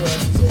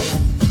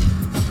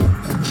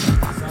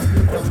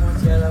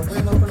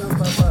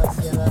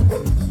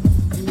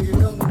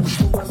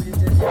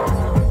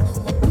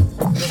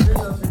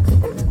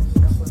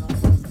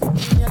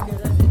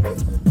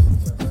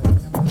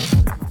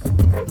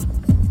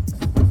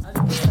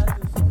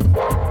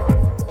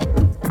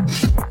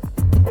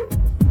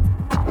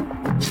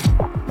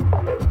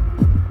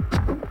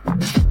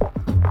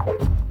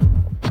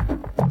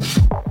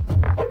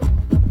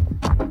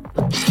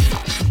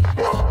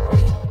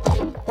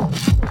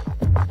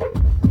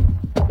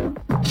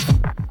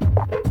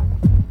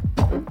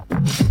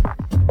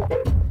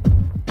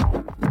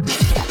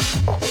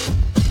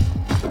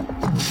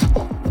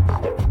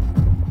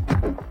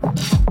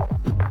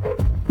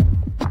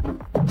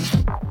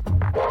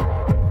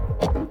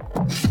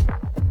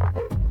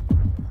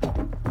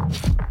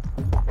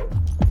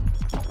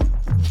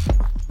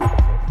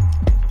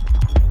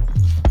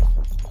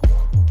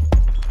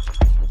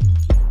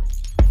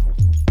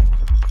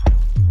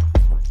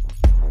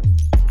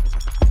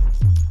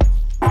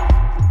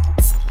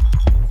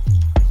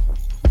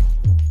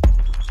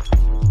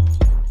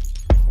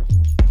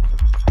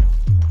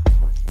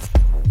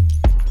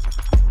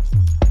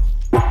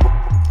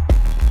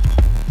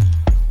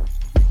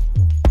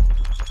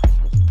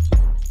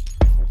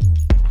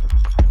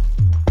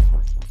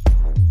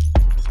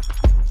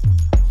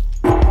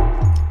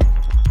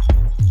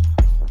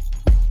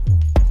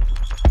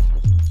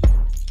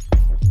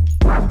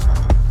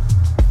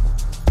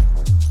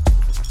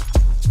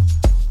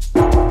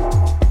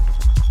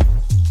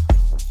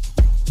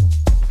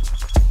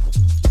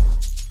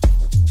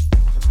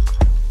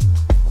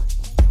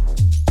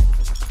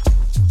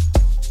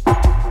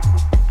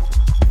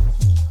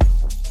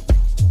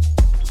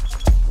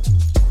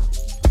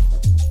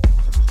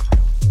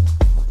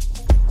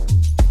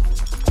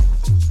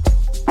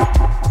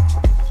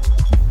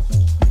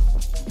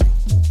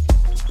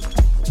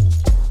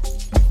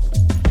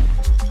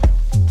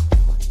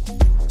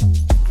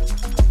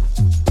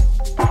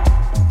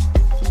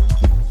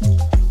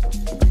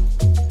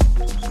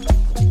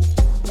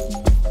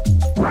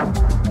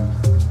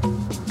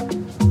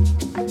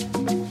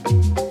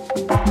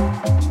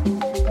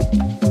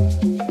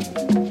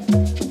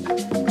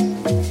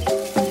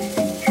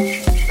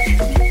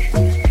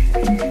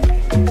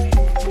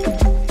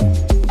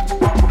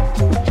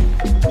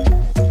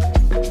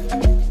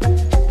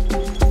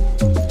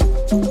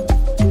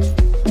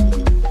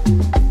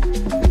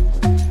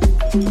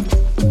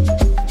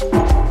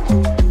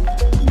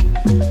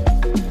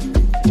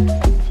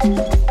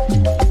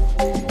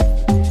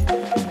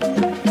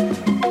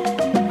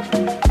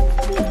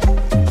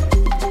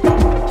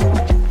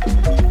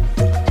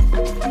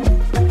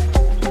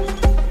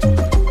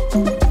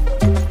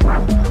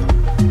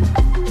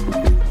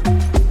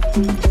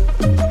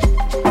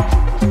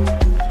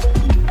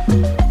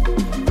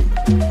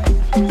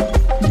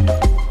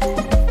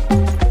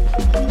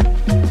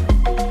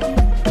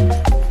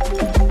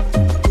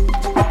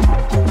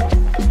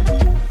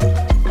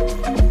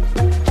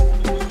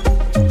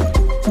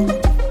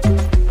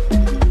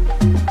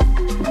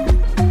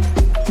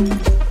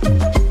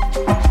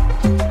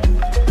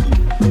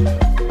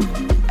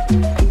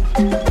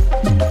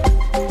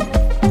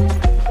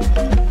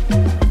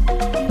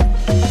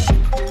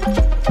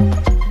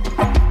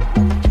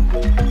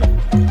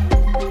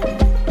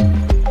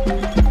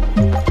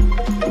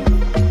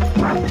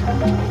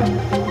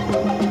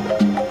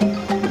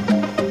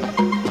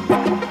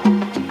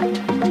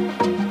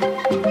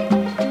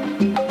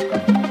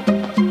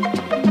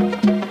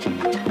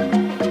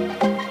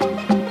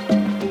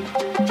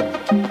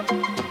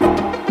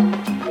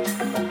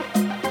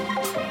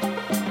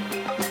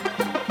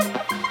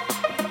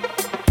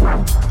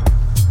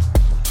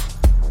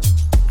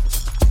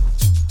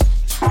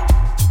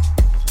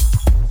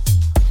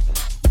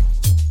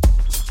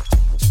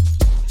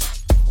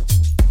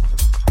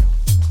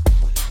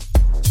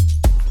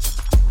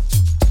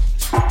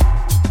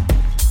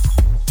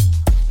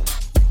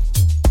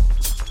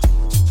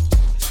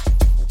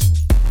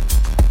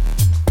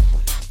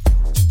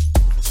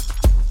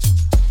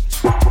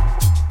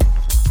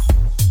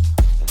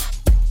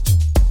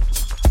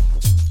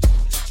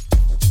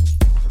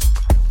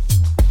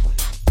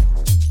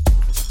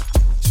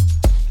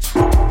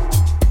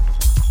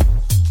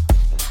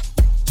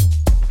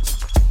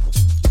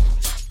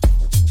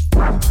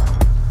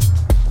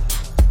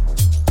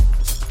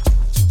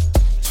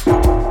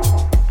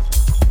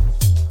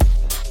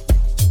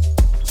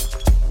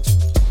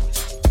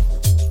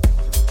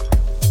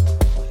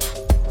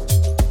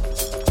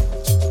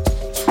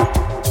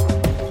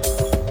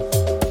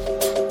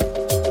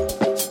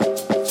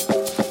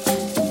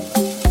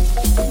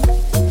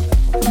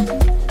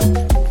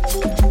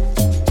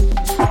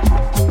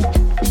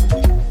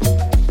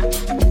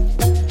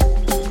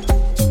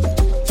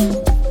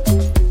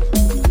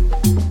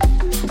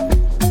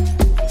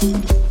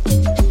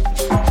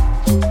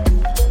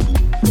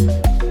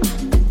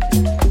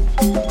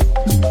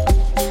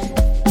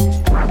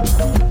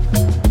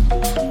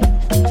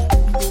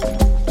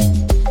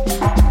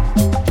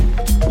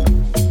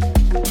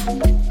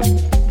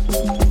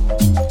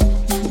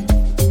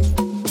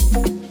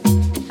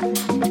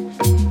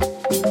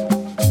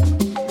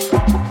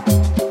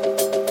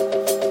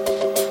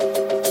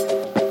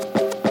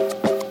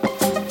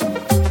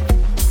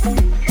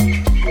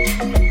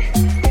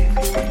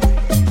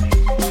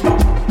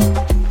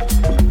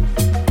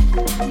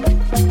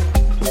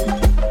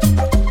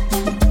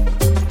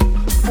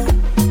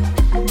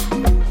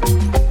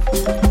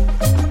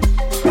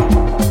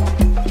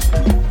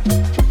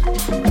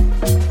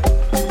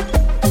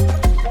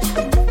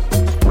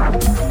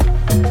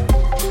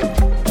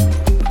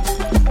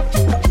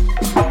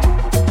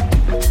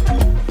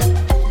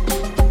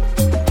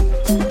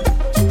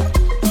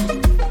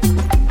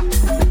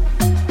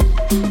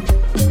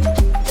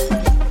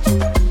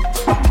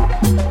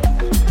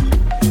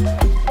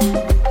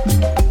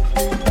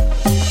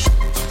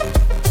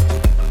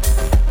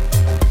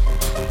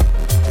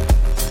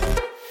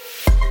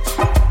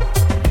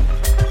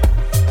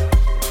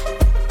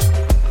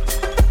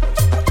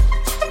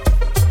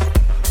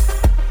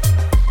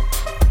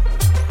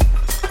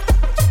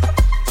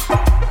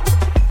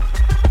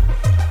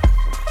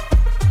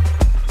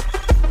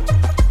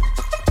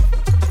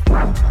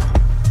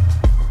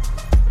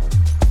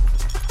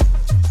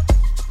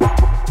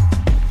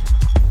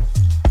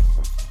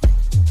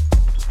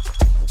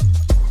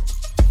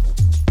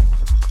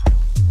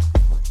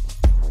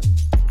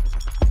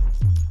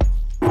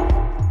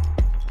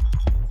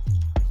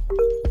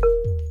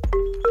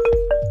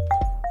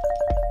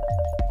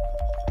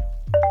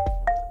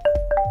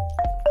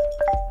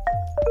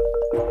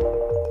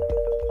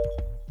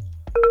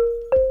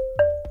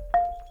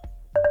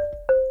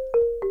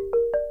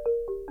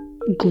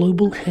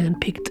global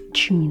hand-picked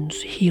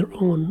tunes here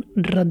on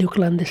Radio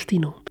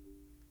Clandestino.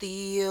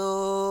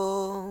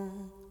 Tío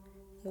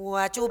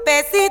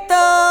Guachupecito,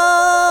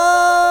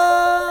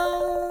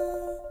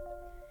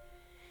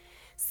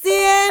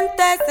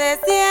 siéntese,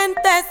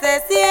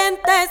 siéntese,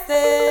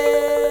 siéntese.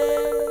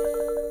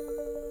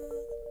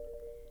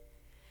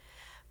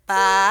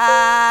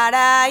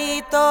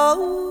 Paraíto,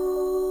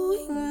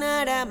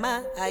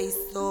 Narama, ay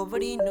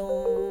sobrino.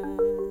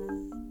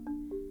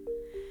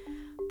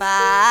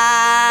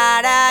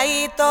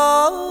 Paraíto,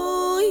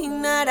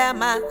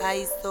 Narama,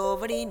 ay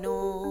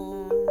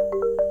sobrino.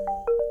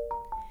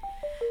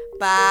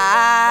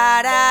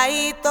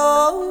 Paraíto,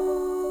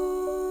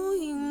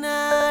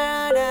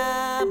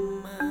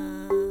 Narama.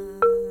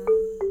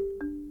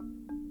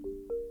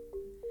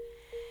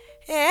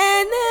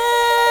 En el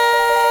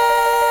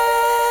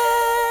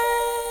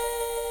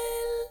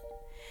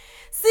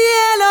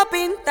cielo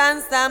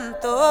pintan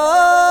santo,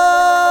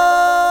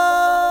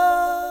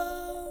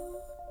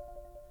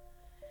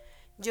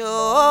 yo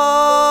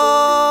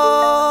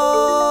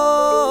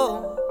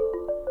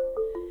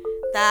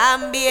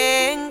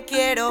también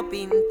quiero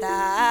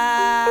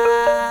pintar.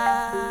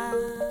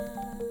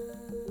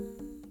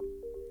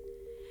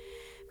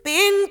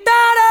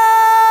 Pintaré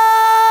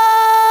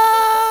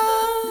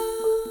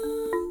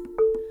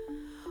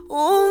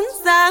un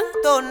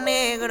santo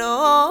negro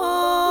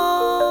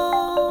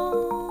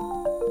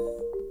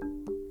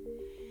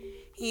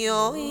y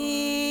hoy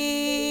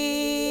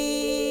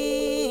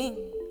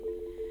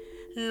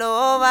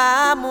lo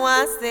vamos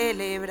a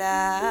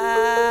celebrar.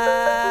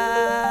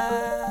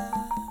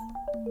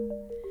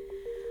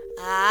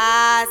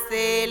 A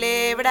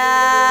celebrar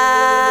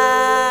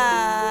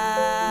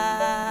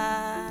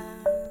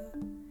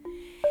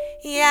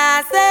y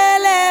a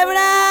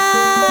celebrar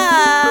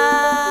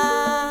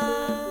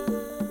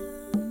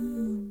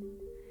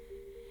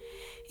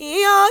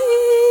y hoy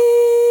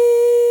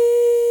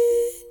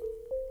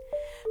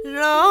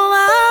lo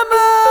vamos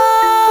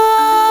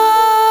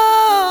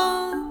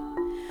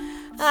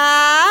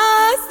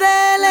a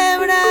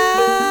celebrar.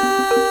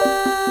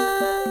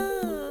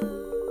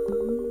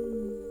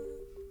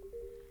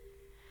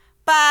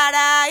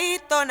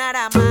 Paraíto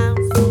Narama,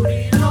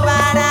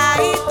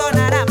 Paraíto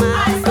Narama,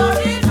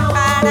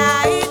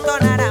 Paraíto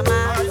Narama,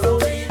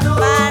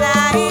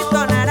 Paraíto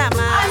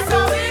Narama,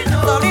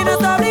 sobrino,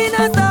 sobrino,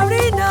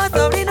 sobrino,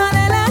 sobrino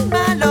del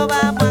alma, lo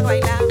vamos a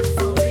bailar.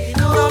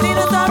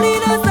 Sobrino,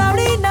 sobrino,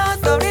 sobrino,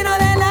 sobrino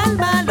del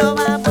alma, lo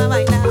vamos a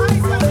bailar.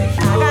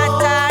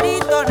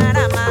 Agachadito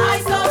Narama,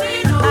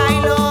 ahí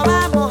lo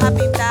vamos a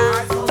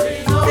pintar.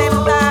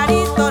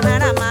 Sentadito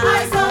Narama,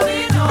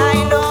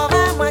 ahí lo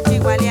vamos a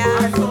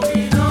chihualear.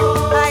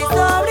 Ay,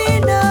 sobrino.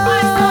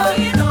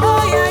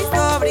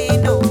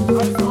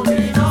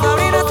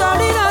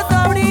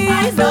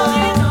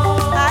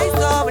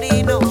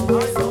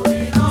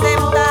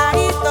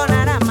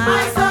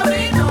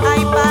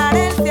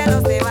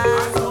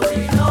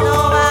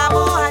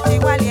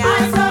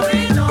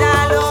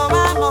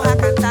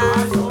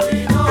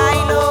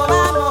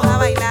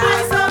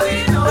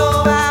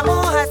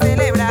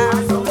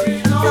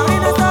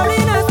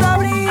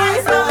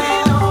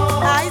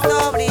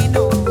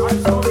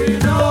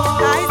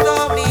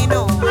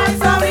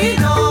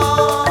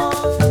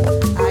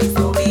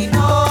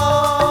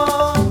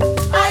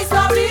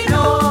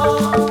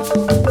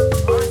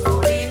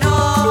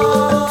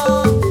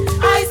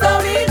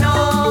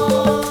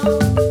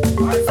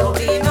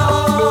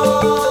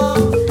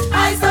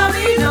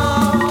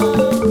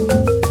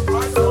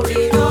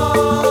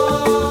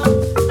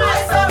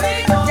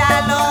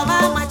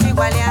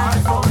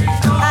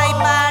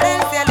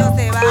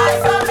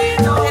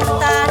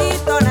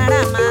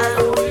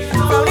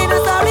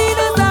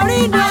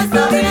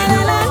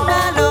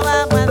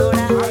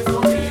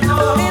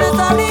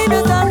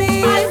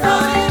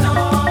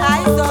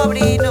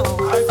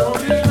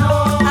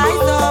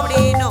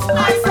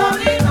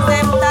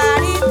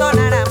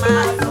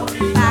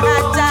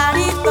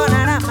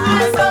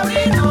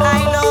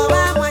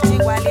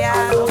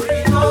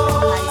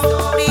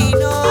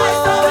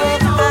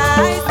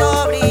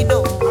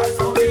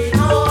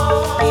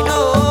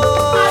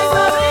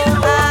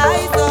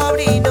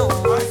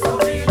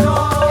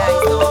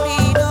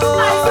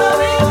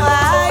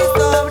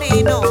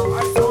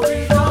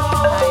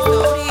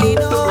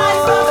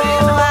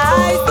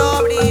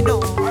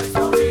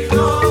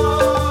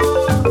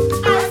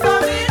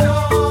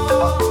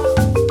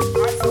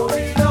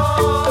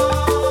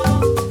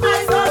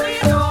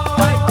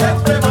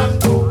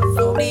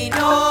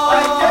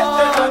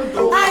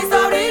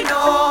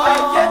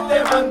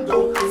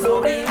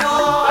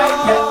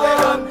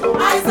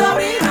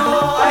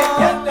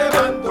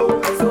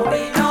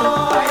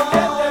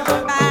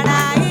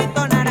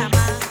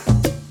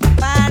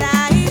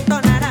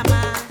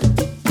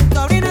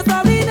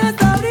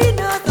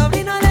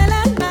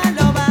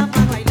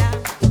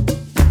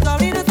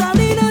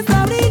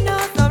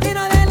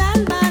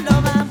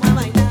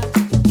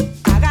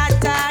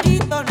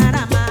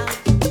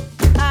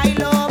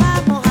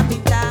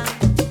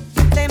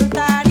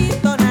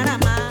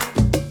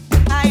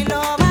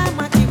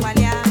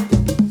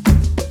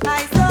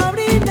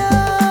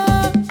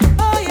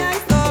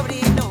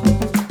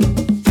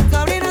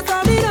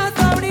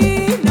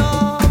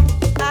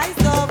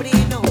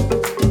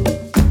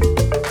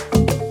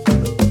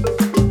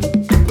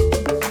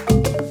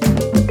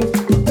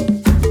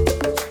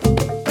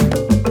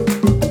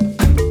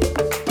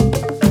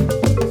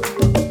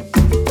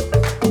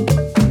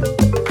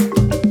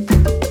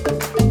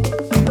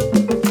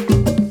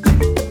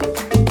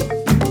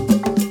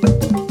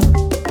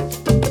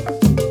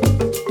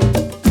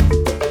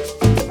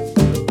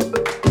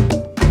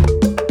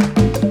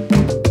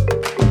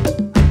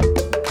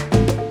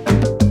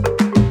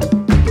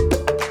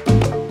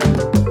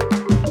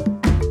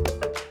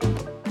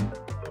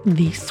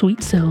 the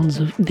sweet sounds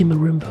of the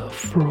marimba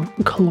from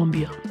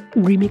Colombia,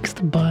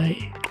 remixed by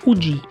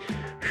Uji,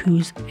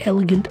 whose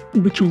elegant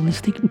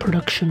ritualistic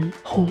production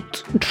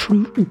holds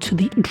true to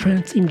the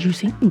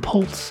trance-inducing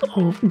pulse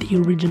of the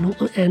original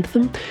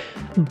anthem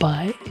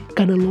by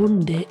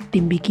Canelón de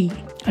Timbiqui,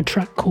 a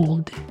track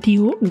called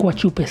Tío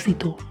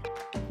Guachupecito.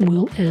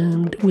 We'll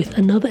end with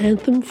another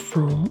anthem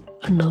from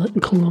another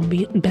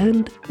Colombian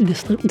band,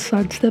 this time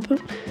Sidestepper,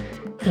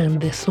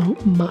 and their song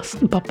Mas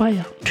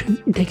Papaya to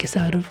take us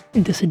out of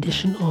this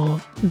edition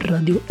of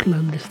Radio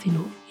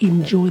Clandestino.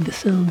 Enjoy the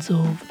sounds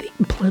of the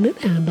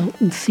planet, and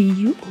I'll see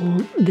you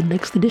on the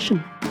next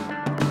edition.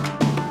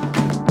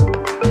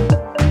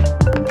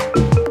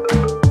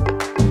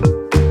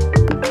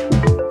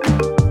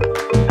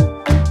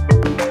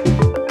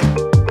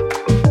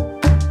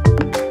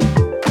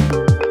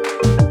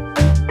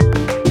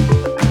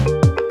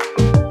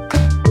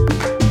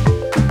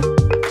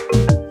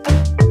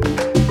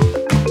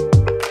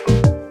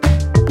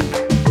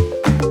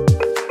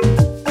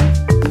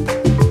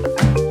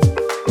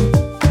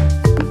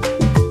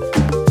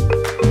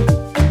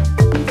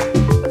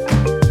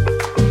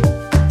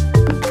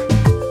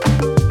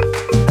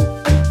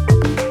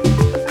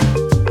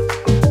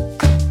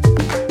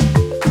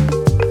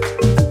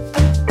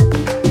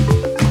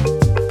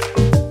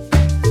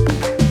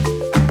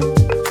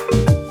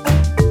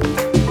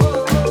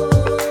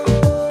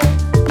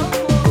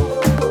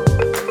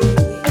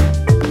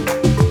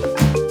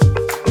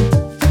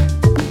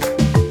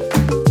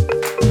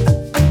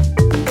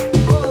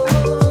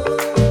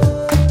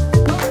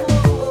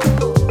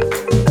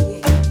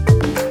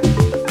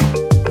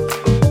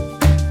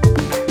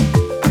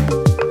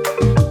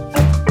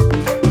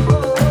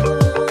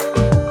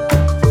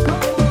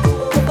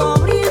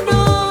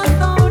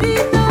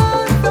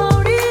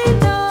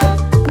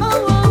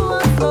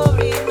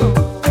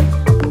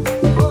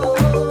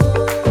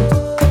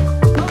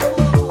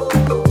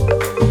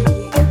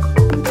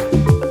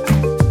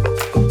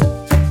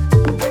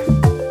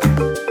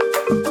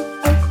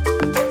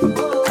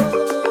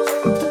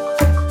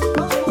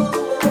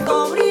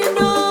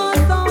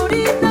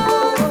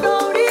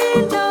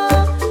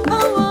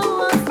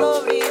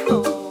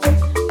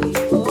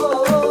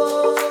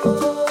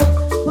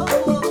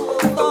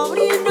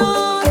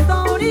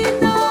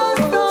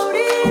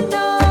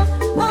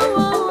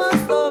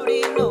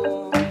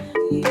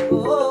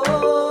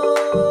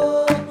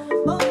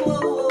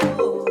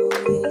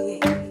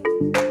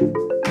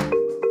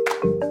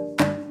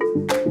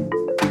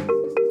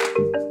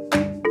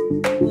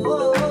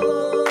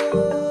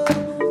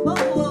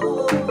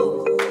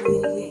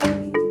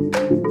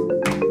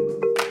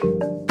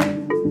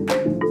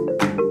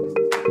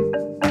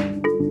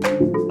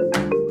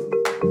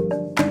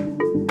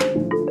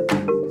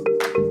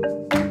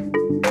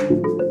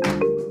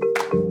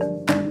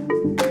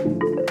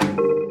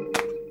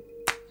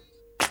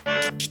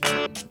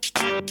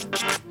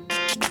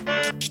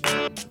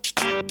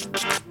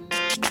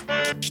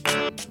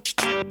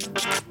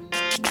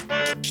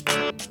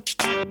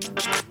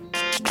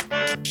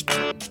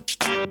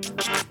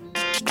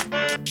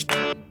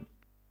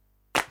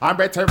 I'm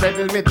better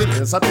riddle with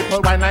deals, so people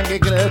whine and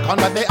giggle. Come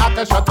but they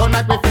after shot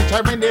tonight we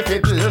featuring the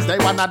fiddles. They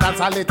wanna dance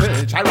a little,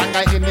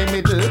 charanga in the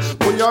middle.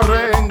 Pull your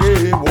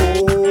ringy,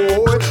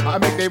 whoa. I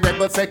make the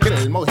rebels settle,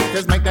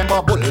 mojitos make them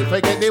bubble.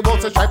 Forget the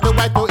wolves to strive to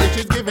wipe to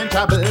issues giving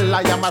trouble.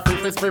 I am a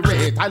free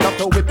spirit, I love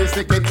to whip the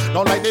sticky.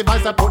 Don't like the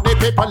vice that put the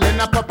people in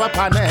a proper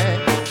panic.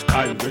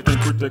 I'm getting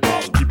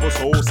critical, people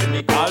so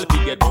cynical.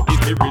 Forget about the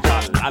spiritual,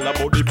 all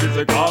about the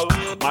physical.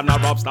 Man a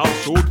rap stop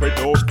shoot with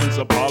those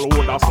principal.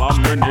 Who da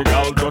slam many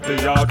gal, dirty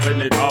ya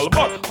clinical.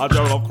 But a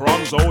jerk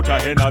runs out a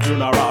hen a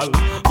funeral.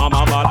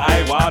 Mama man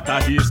I want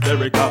a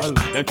hysterical.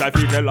 Then try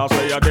to tell us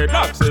say you get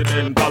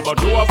accidental.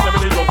 But you have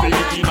 70 to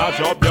 15 a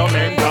drop your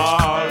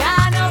mental.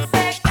 Ya no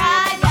se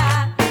calla,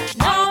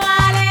 no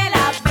vale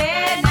la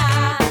pena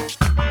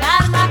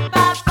dar más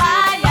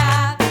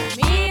papaya.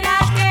 Mira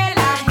que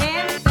la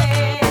gente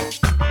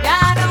ya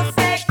no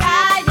se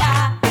calla,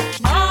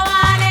 no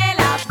vale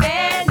la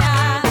pena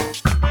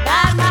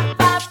dar más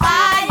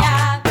papaya.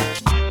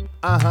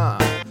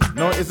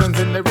 No isn't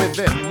in the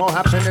rhythm, more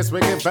happiness we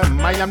give them.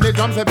 I am the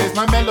drums, the bass,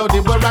 my melody,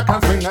 where I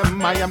can swing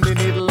them. I am the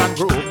needle and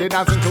groove, the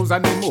dancing tools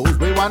and the moves.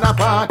 We wanna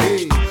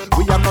party,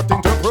 we have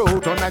nothing to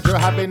prove. Tonight you're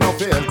having no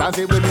fears,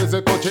 dancing with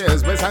musical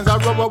chairs. With signs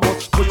of rubber,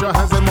 put your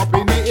hands them up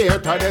in the air.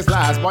 Try this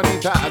last,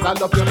 bonitas, I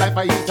love your life,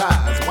 I eat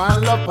us.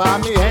 One love for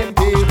me,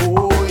 gente,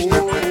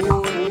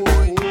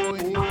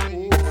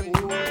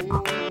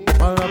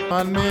 one love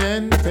for me,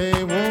 gente,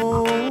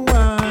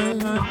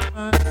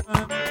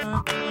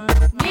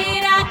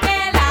 Mira que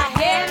la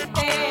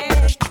gente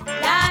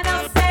ya no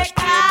se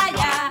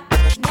calla,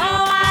 no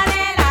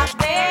vale la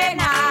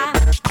pena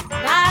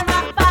dar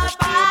más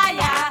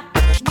papaya.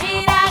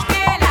 Mira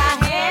que la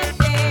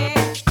gente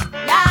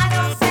ya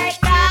no se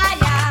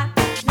calla,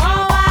 no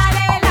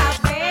vale la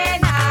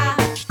pena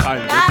I'm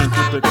dar getting más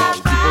critical,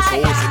 people so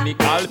papaya.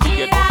 cynical.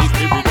 Forget about the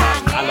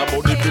spiritual, all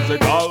about the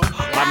physical.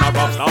 Man a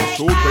rap stop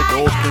shoot with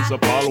those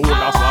principal. Who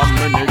da slam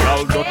many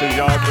gal, dirty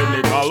or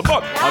clinical.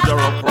 But a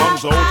Jarrah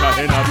runs out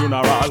in a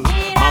funeral.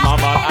 Mama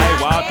bad eye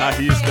water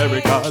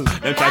hysterical.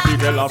 Then try to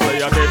tell us say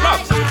you did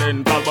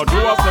accidental. But you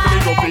are 70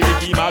 to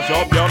 50, mash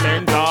up your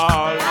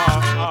mental.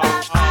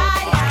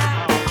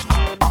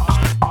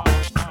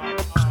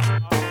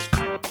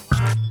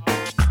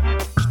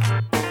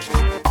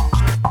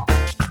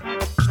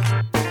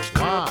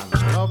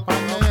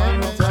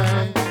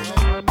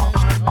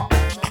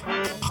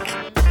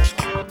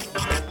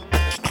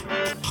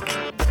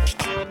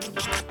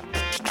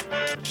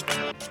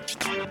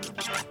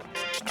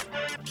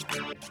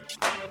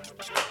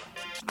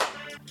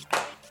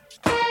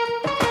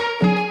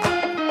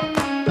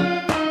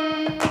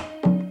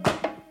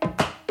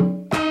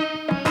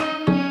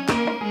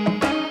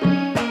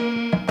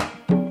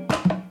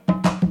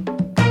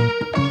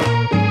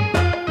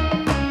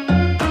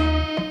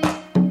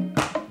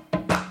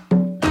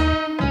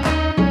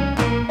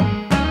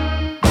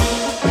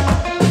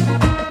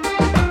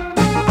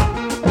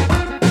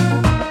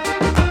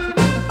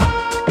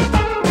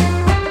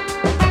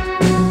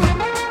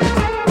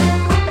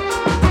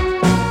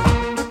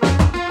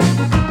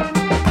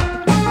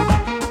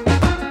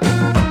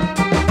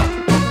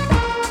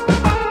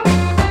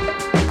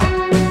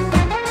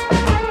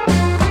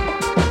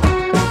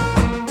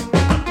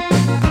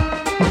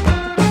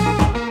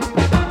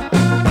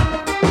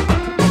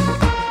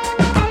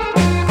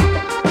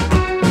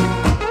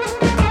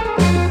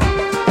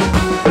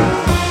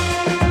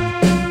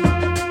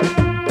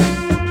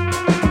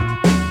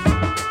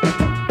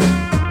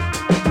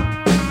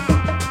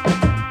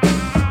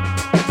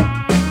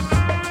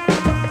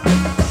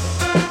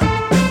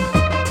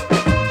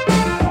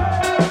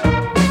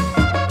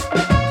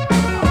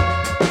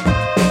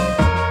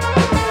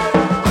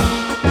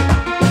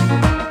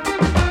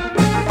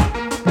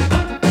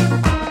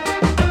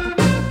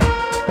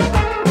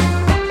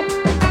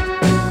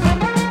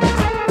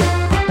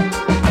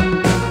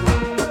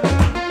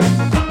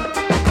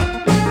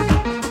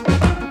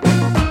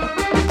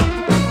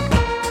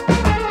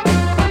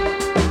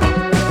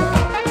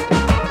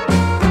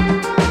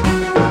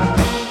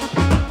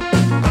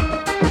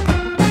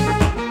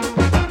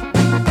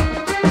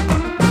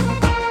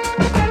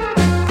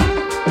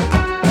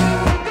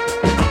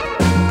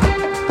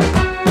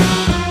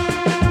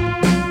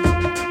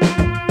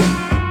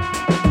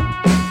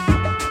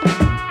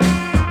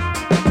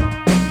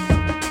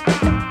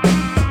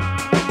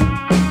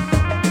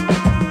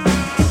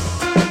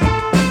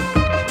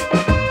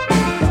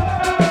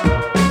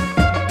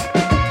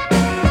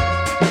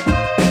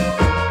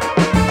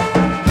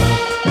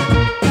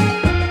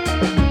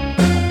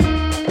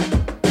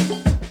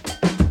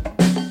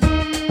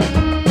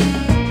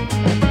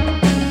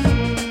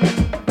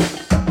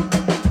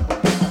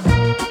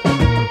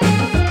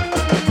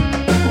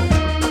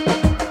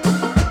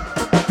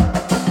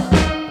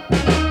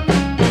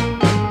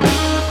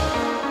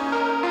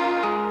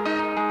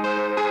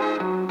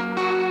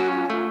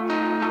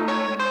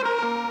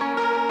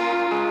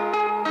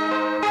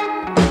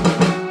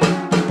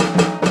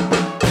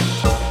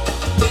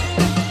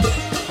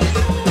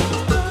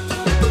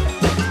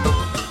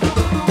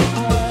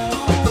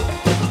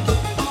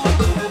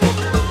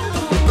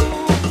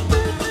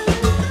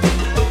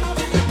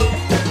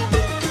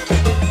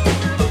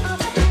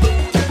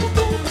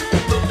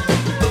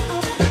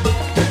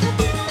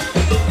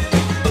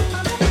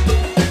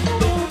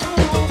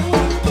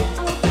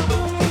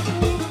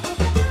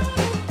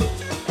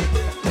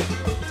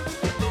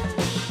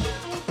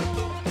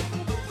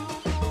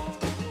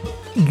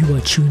 You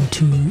are tuned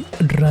to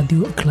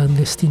Radio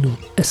Clandestino,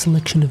 a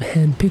selection of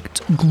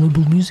hand-picked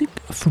global music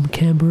from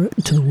Canberra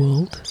to the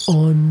world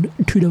on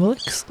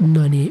 2XX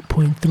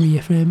 98.3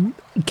 FM,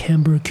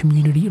 Canberra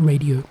Community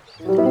Radio.